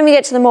 By the time you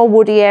get to the more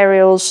woody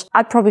aerials,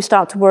 I'd probably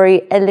start to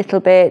worry a little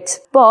bit.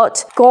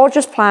 But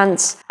gorgeous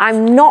plants.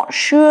 I'm not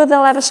sure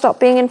they'll ever stop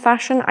being in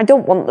fashion. I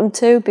don't want them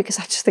to because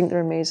I just think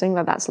they're amazing.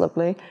 Like, that's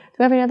lovely. Do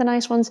we have any other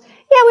nice ones?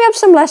 Yeah, we have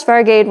some less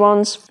variegated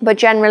ones, but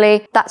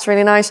generally that's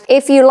really nice.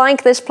 If you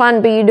like this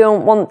plant but you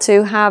don't want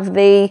to have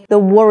the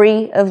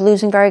worry of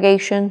losing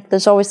variegation,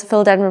 there's always the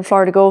Philodendron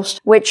Florida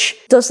Ghost, which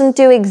doesn't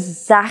do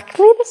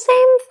exactly the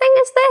same thing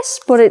as this,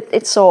 but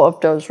it sort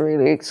of does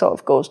really. It sort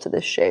of goes to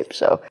this shape.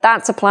 So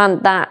that's a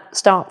plant that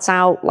starts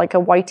out like a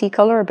whitey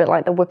color, a bit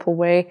like the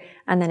Whippleway,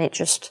 and then it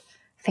just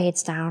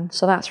fades down.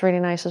 So that's really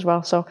nice as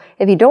well. So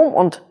if you don't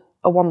want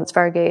a one that's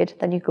variegated,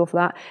 then you go for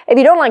that. If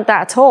you don't like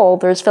that at all,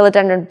 there's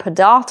Philodendron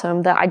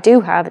pedatum that I do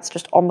have. It's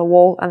just on the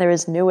wall and there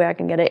is no way I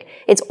can get it.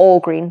 It's all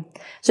green.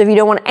 So if you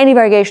don't want any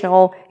variegation at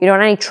all, you don't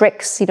want any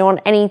tricks, you don't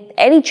want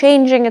any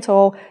changing at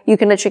all, you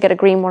can literally get a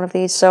green one of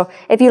these. So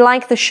if you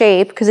like the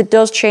shape, because it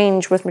does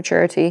change with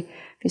maturity,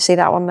 if you see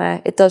that one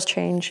there, it does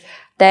change,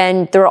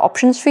 then there are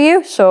options for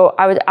you. So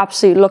I would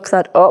absolutely look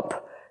that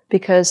up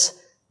because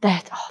they're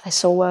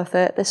so worth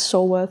it. They're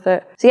so worth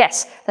it. So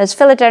yes, there's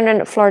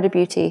Philodendron Florida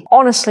Beauty.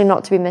 Honestly,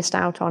 not to be missed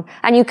out on.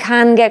 And you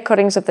can get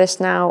cuttings of this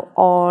now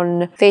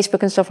on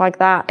Facebook and stuff like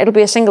that. It'll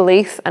be a single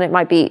leaf and it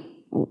might be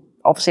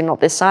obviously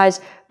not this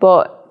size,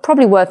 but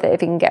probably worth it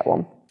if you can get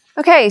one.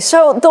 Okay,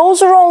 so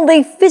those are all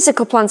the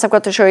physical plants I've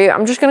got to show you.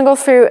 I'm just going to go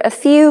through a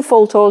few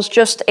photos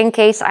just in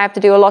case I have to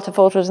do a lot of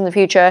photos in the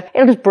future.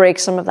 It'll just break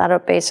some of that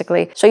up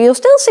basically. So you'll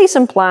still see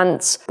some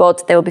plants,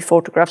 but there will be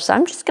photographs. So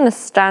I'm just going to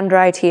stand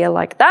right here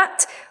like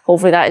that.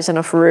 Hopefully that is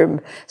enough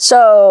room.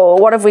 So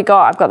what have we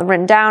got? I've got them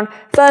written down.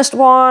 First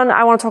one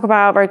I want to talk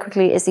about very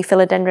quickly is the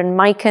Philodendron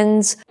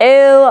micans.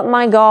 Oh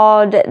my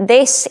God,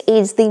 this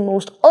is the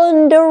most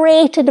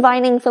underrated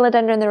vining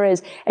philodendron there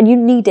is. And you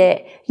need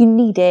it. You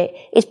need it.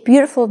 It's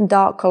beautiful and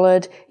dark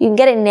colored. You can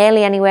get it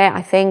nearly anywhere,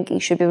 I think. You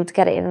should be able to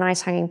get it in a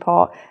nice hanging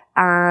pot.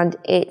 And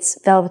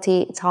it's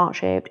velvety, it's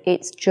heart-shaped.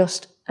 It's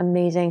just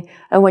amazing.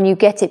 And when you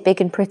get it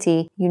big and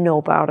pretty, you know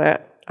about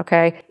it.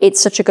 Okay,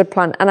 it's such a good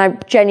plant and I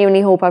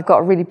genuinely hope I've got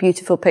a really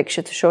beautiful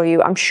picture to show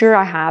you. I'm sure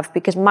I have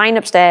because mine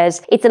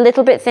upstairs, it's a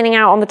little bit thinning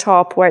out on the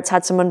top where it's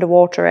had some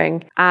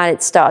underwatering and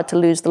it started to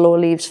lose the lower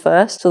leaves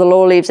first. So the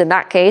lower leaves in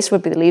that case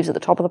would be the leaves at the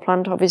top of the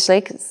plant,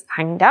 obviously, because it's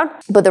hanging down.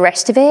 But the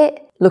rest of it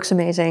looks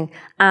amazing.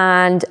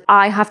 And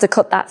I have to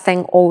cut that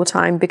thing all the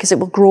time because it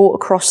will grow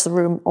across the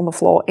room on the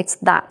floor. It's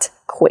that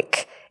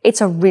quick. It's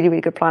a really,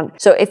 really good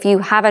plant. So if you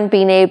haven't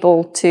been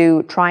able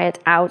to try it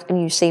out and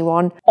you see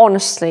one,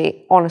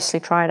 honestly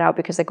try it out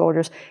because they're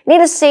gorgeous.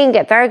 Needless to say,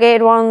 get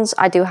variegated ones.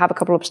 I do have a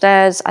couple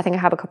upstairs. I think I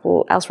have a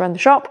couple elsewhere in the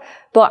shop,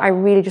 but I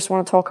really just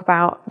want to talk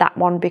about that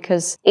one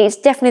because it's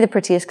definitely the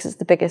prettiest because it's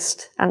the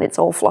biggest and it's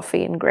all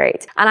fluffy and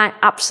great. And I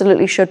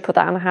absolutely should put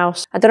that in the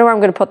house. I don't know where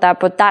I'm going to put that,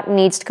 but that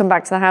needs to come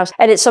back to the house.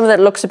 And it's something that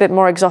looks a bit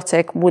more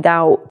exotic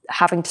without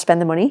having to spend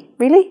the money,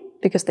 really,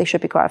 because they should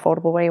be quite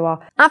affordable where you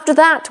are. After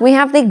that, we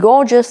have the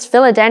gorgeous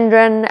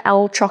Philodendron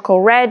El Choco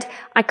Red.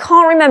 I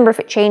can't remember if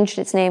it changed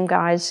its name,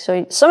 guys.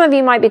 So some of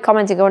you might be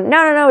commenting going,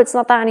 no, it's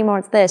not that anymore,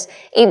 it's this.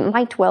 It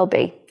might well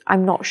be.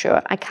 I'm not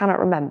sure. I cannot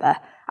remember.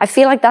 I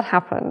feel like that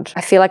happened.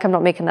 I feel like I'm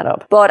not making that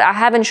up. But I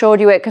haven't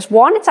showed you it because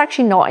one, it's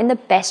actually not in the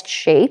best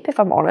shape, if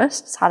I'm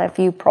honest. It's had a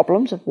few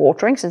problems with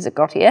watering since it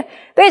got here.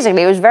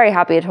 Basically, it was very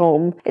happy at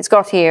home. It's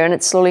got here and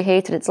it's slowly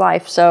hated its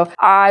life. So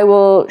I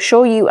will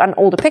show you an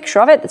older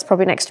picture of it that's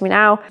probably next to me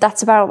now.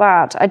 That's about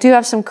that. I do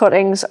have some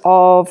cuttings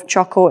of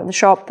choco in the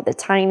shop, but they're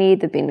tiny.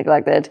 They've been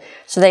neglected.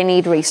 So they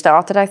need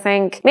restarted, I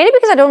think. Mainly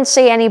because I don't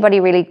see anybody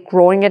really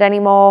growing it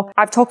anymore.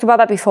 I've talked about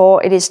that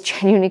before. It is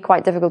genuinely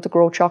quite difficult to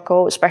grow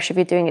choco, especially if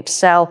you're doing it to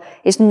sell.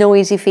 It's no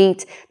easy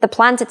feat. The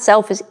plant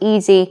itself is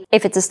easy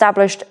if it's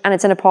established and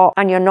it's in a pot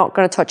and you're not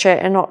going to touch it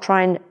and not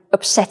try and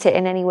upset it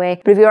in any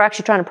way. But if you're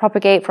actually trying to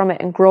propagate from it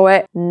and grow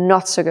it,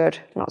 not so good.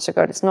 Not so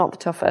good. It's not the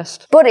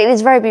toughest. But it is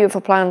a very beautiful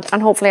plant,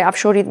 and hopefully I've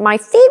showed you my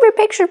favorite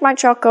picture of my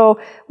choco,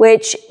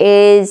 which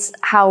is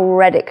how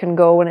red it can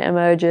go when it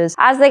emerges.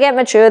 As they get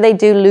mature, they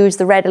do lose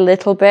the red a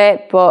little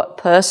bit, but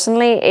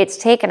personally, it's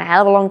taken a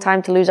hell of a long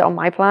time to lose it on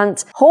my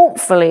plant.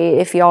 Hopefully,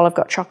 if y'all have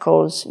got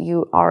chocos,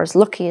 you are as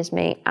lucky as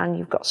me and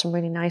you've got some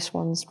really nice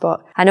ones.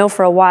 But I know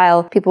for a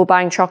while, people were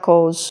buying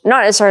chocos,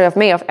 not necessarily of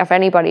me, of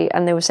anybody,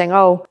 and they were saying,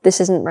 oh,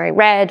 this isn't very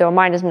red, or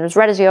mine isn't as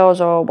red as yours,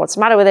 or what's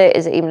the matter with it?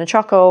 Is it even a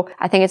choco?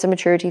 I think it's a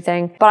maturity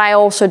thing. But I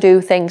also do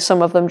think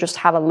some of them just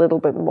have a little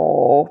bit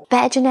more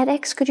better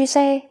genetics, could you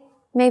say?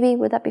 Maybe,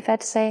 would that be fair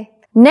to say?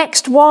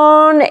 Next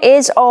one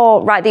is,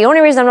 oh, right, the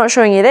only reason I'm not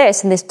showing you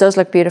this, and this does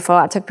look beautiful,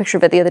 I took a picture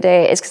of it the other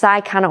day, is because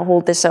I cannot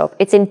hold this up.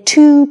 It's in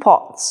 2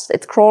 pots.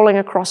 It's crawling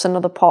across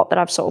another pot that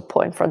I've sort of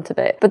put in front of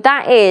it. But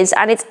that is,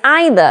 and it's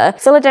either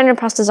Philodendron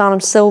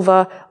pasterzanum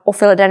silver or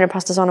Philodendron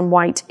pasterzanum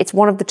white. It's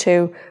one of the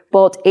two,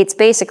 but it's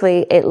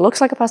basically, it looks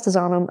like a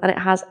pasterzanum and it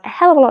has a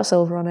hell of a lot of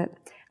silver on it.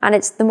 And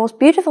it's the most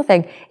beautiful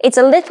thing. It's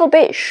a little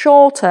bit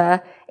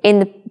shorter in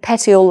the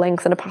petiole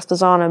length than a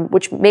pasterzanum,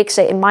 which makes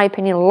it, in my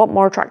opinion, a lot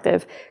more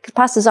attractive because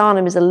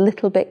pasterzanum is a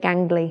little bit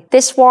gangly.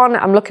 This one,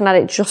 I'm looking at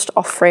it just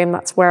off frame.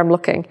 That's where I'm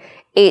looking.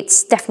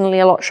 It's definitely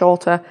a lot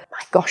shorter.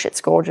 My gosh, it's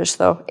gorgeous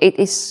though. It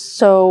is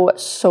so,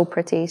 so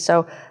pretty.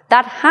 So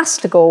that has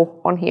to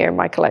go on here in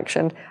my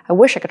collection. I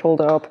wish I could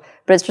hold it up,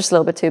 but it's just a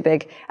little bit too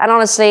big. And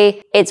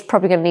honestly, it's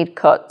probably going to need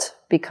cut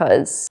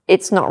because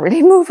it's not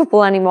really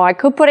movable anymore. I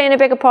could put it in a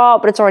bigger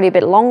pot, but it's already a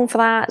bit long for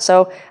that.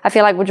 So I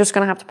feel like we're just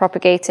going to have to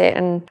propagate it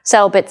and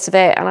sell bits of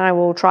it. And I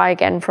will try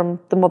again from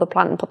the mother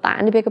plant and put that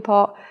in a bigger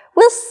pot.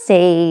 We'll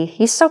see.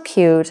 He's so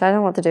cute. I don't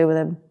know what to do with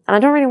him. And I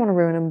don't really want to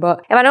ruin him, but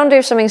if I don't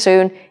do something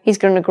soon, he's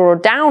going to grow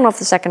down off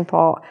the second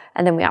pot,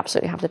 and then we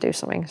absolutely have to do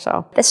something.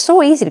 So they're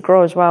so easy to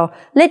grow as well.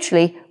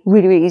 Literally,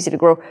 really, really easy to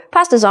grow.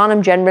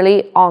 Pasterzanum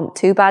generally aren't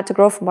too bad to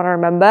grow from what I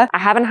remember. I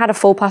haven't had a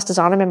full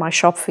pasterzanum in my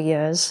shop for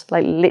years,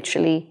 like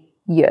literally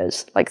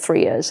years, like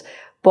 3 years.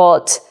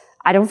 But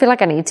I don't feel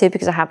like I need to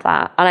because I have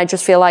that. And I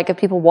just feel like if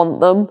people want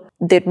them,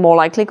 they'd more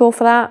likely go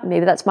for that.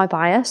 Maybe that's my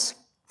bias.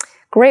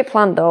 Great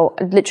plant though,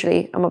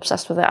 literally, I'm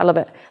obsessed with it, I love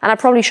it. And I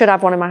probably should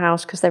have one in my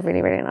house because they're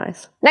really, really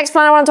nice. Next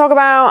plant I want to talk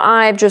about,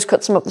 I've just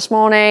cut some up this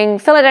morning.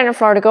 Philodendron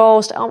Florida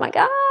Ghost, oh my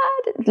God.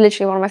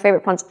 Literally one of my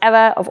favorite plants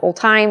ever of all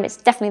time. It's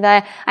definitely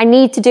there. I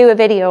need to do a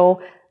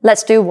video,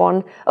 let's do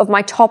one, of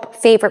my top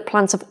favorite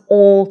plants of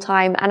all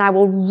time. And I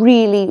will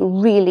really,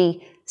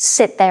 really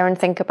sit there and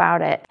think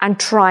about it and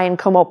try and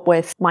come up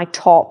with my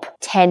top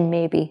 10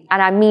 maybe.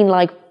 And I mean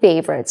like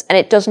favorites. And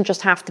it doesn't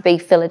just have to be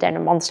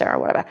Philodendron Monster or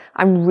whatever.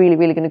 I'm really,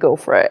 really going to go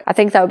for it. I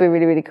think that would be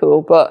really, really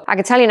cool. But I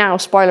can tell you now,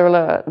 spoiler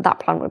alert, that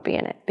plant would be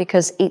in it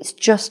because it's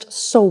just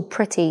so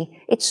pretty.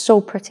 It's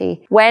so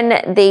pretty. When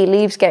the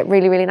leaves get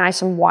really, really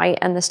nice and white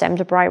and the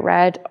stems are bright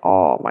red,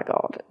 oh my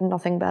God,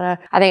 nothing better.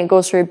 I think it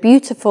goes through a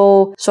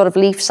beautiful sort of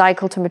leaf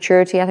cycle to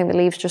maturity. I think the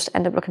leaves just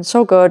end up looking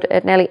so good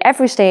at nearly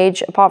every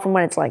stage, apart from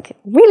when it's like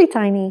really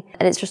tiny,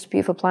 and it's just a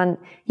beautiful plant.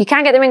 You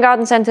can get them in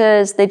garden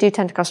centers. They do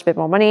tend to cost a bit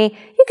more money.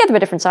 You get them at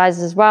different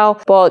sizes as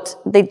well, but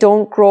they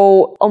don't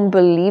grow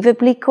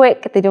unbelievably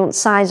quick. They don't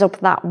size up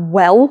that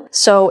well.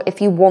 So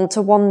if you want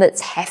a one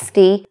that's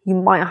hefty, you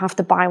might have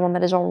to buy one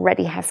that is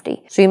already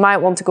hefty. So you might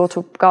want to go to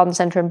a garden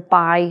center and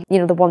buy, you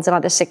know, the ones in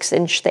like the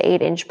 6-inch, the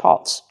 8-inch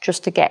pots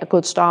just to get a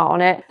good start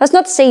on it. That's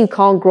not to say you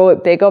can't grow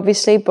it big,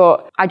 obviously,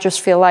 but I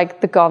just feel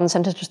like the garden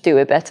centers just do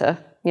it better.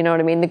 You know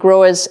what I mean? The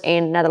growers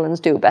in Netherlands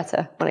do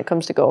better when it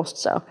comes to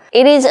ghosts. So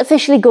it is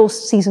officially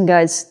ghost season,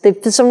 guys.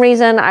 For some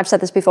reason, I've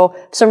said this before,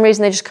 for some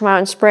reason they just come out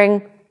in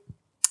spring.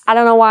 I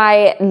don't know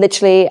why,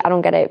 literally, I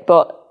don't get it,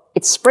 but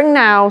it's spring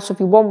now. So if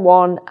you want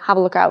one, have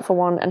a look out for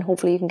one and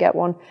hopefully you can get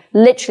one.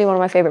 Literally one of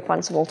my favorite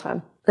plants of all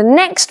time. The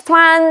next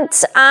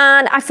plant,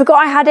 and I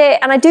forgot I had it,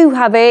 and I do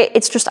have it.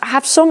 It's just, I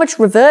have so much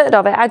reverted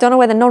of it. I don't know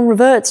where the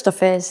non-revert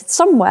stuff is. It's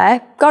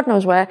somewhere, God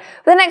knows where.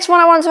 But the next one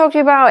I want to talk to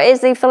you about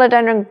is the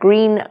Philodendron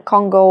Green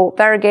Congo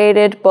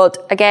variegated. But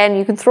again,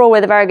 you can throw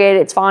away the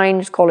variegated, it's fine.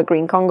 Just call it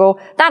Green Congo.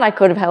 That I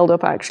could have held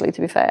up, actually, to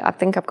be fair. I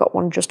think I've got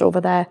one just over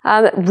there.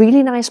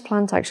 Really nice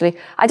plant, actually.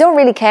 I don't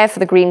really care for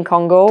the Green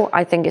Congo.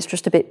 I think it's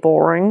just a bit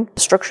boring.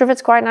 The structure of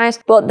it's quite nice,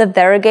 but the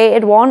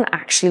variegated one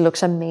actually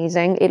looks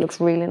amazing. It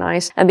looks really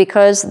nice. And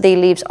because the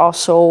leaves are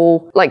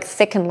so like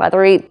thick and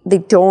leathery, they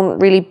don't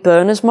really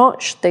burn as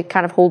much. They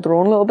kind of hold their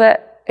own a little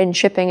bit. in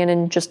shipping and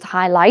in just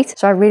highlight.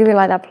 So I really, really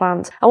like that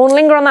plant. I won't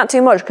linger on that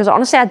too much because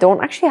honestly, I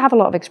don't actually have a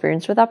lot of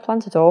experience with that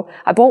plant at all.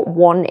 I bought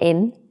one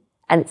in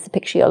and it's the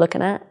picture you're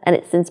looking at and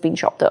it's since been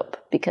chopped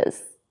up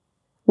because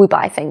we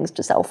buy things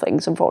to sell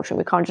things.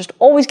 Unfortunately, we can't just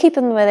always keep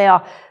them the way they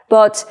are.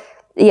 But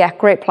yeah,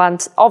 great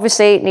plant.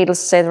 Obviously,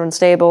 needless to say, they're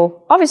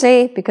unstable.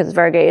 Obviously, because it's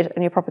variegated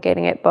and you're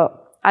propagating it, but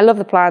I love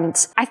the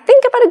plant. I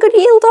think I've had a good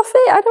yield off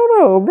it. I don't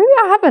know. Maybe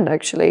I haven't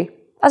actually.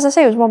 As I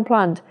say, it was one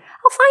plant.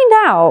 I'll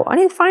find out. I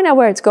need to find out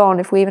where it's gone,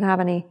 if we even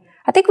have any.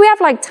 I think we have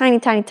like tiny,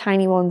 tiny,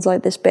 tiny ones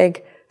like this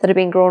big that have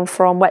been grown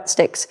from wet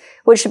sticks,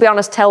 which to be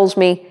honest tells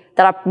me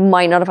that I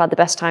might not have had the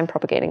best time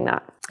propagating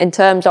that in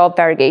terms of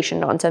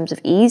variegation, not in terms of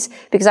ease,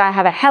 because I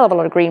have a hell of a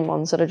lot of green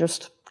ones that are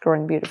just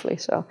growing beautifully.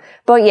 So,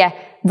 but yeah,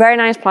 very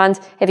nice plant.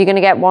 If you're going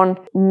to get one,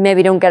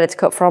 maybe don't get it to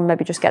cut from,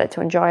 maybe just get it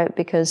to enjoy it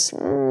because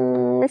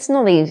it's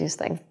not the easiest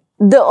thing.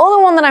 The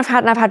other one that I've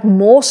had, and I've had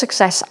more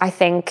success, I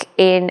think,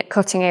 in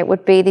cutting it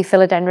would be the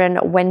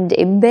Philodendron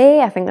Wendimbe.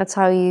 I think that's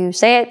how you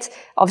say it.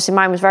 Obviously,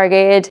 mine was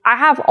variegated. I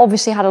have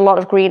obviously had a lot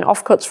of green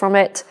offcuts from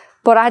it,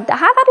 but I have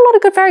had a lot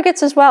of good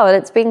variegates as well, and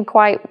it's been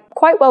quite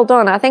well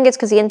done. I think it's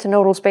because the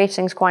internodal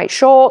spacing is quite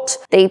short.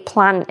 The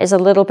plant is a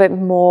little bit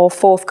more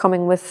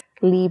forthcoming with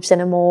leaves in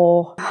a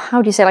more,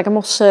 how do you say, like a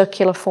more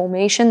circular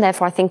formation.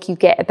 Therefore, I think you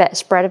get a better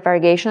spread of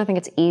variegation. I think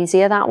it's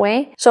easier that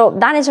way. So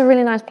that is a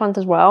really nice plant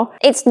as well.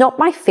 It's not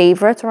my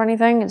favorite or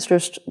anything. It's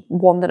just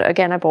one that,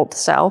 again, I bought to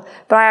sell.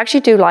 But I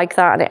actually do like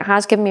that, and it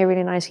has given me a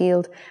really nice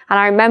yield. And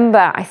I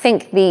remember, I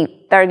think the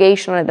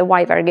variegation on it, the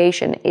white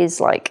variegation, is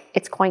like,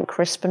 it's quite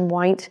crisp and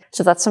white.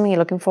 So if that's something you're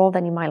looking for,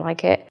 then you might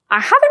like it.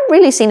 I haven't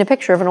really seen a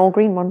picture of an all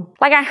green one.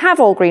 Like, I have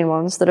all green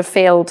ones that have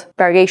failed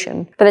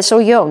variegation, but they're so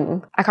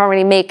young, I can't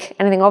really make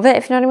anything of it,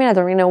 if you know what I mean. I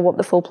don't really know what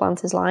the full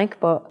plant is like,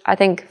 but I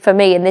think for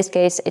me, in this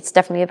case, it's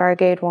definitely a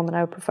variegated one that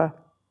I would prefer.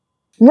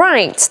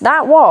 Right,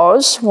 that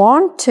was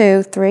 1,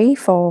 2, 3,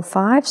 4,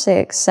 5,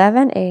 6,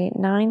 7, 8,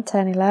 9,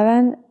 10,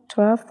 11,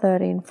 12,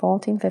 13,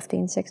 14,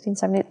 15, 16,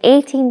 17,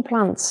 18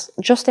 plants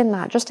just in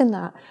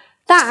that.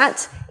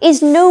 That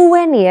is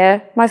nowhere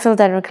near my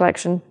Philodendron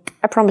collection.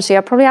 I promise you,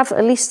 I probably have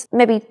at least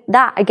maybe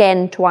that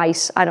again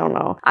twice, I don't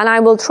know. And I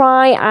will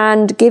try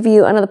and give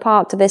you another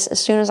part to this as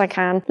soon as I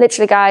can.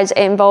 Literally, guys,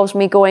 it involves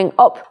me going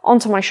up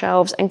onto my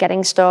shelves and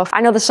getting stuff.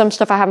 I know there's some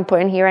stuff I haven't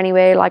put in here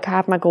anyway, like I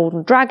have my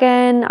golden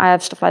dragon, I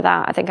have stuff like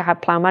that. I think I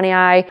have Plough-Money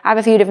Eye. I have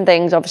a few different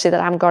things, obviously,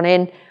 that I haven't gone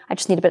in. I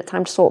just need a bit of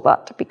time to sort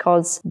that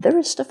because there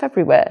is stuff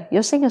everywhere.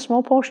 You're seeing a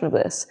small portion of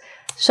this.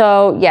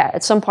 So yeah,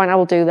 at some point I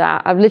will do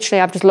that. I've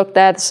just looked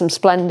there, there's some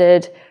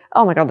Splendid.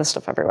 Oh my God, there's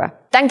stuff everywhere.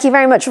 Thank you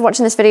very much for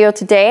watching this video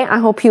today. I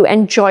hope you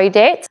enjoyed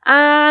it,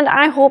 and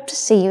I hope to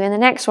see you in the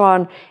next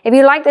one. If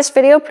you like this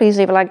video, please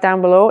leave a like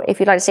down below.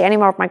 If you'd like to see any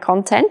more of my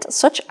content,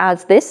 such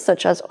as this,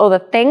 such as other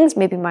things,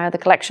 maybe my other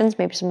collections,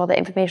 maybe some other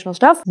informational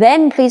stuff,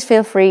 then please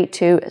feel free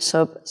to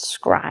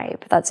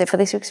subscribe. That's it for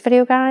this week's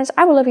video, guys.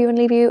 I will love you and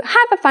leave you.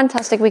 Have a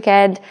fantastic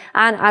weekend,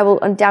 and I will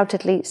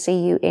undoubtedly see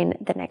you in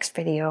the next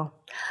video.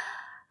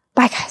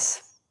 Bye,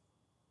 guys.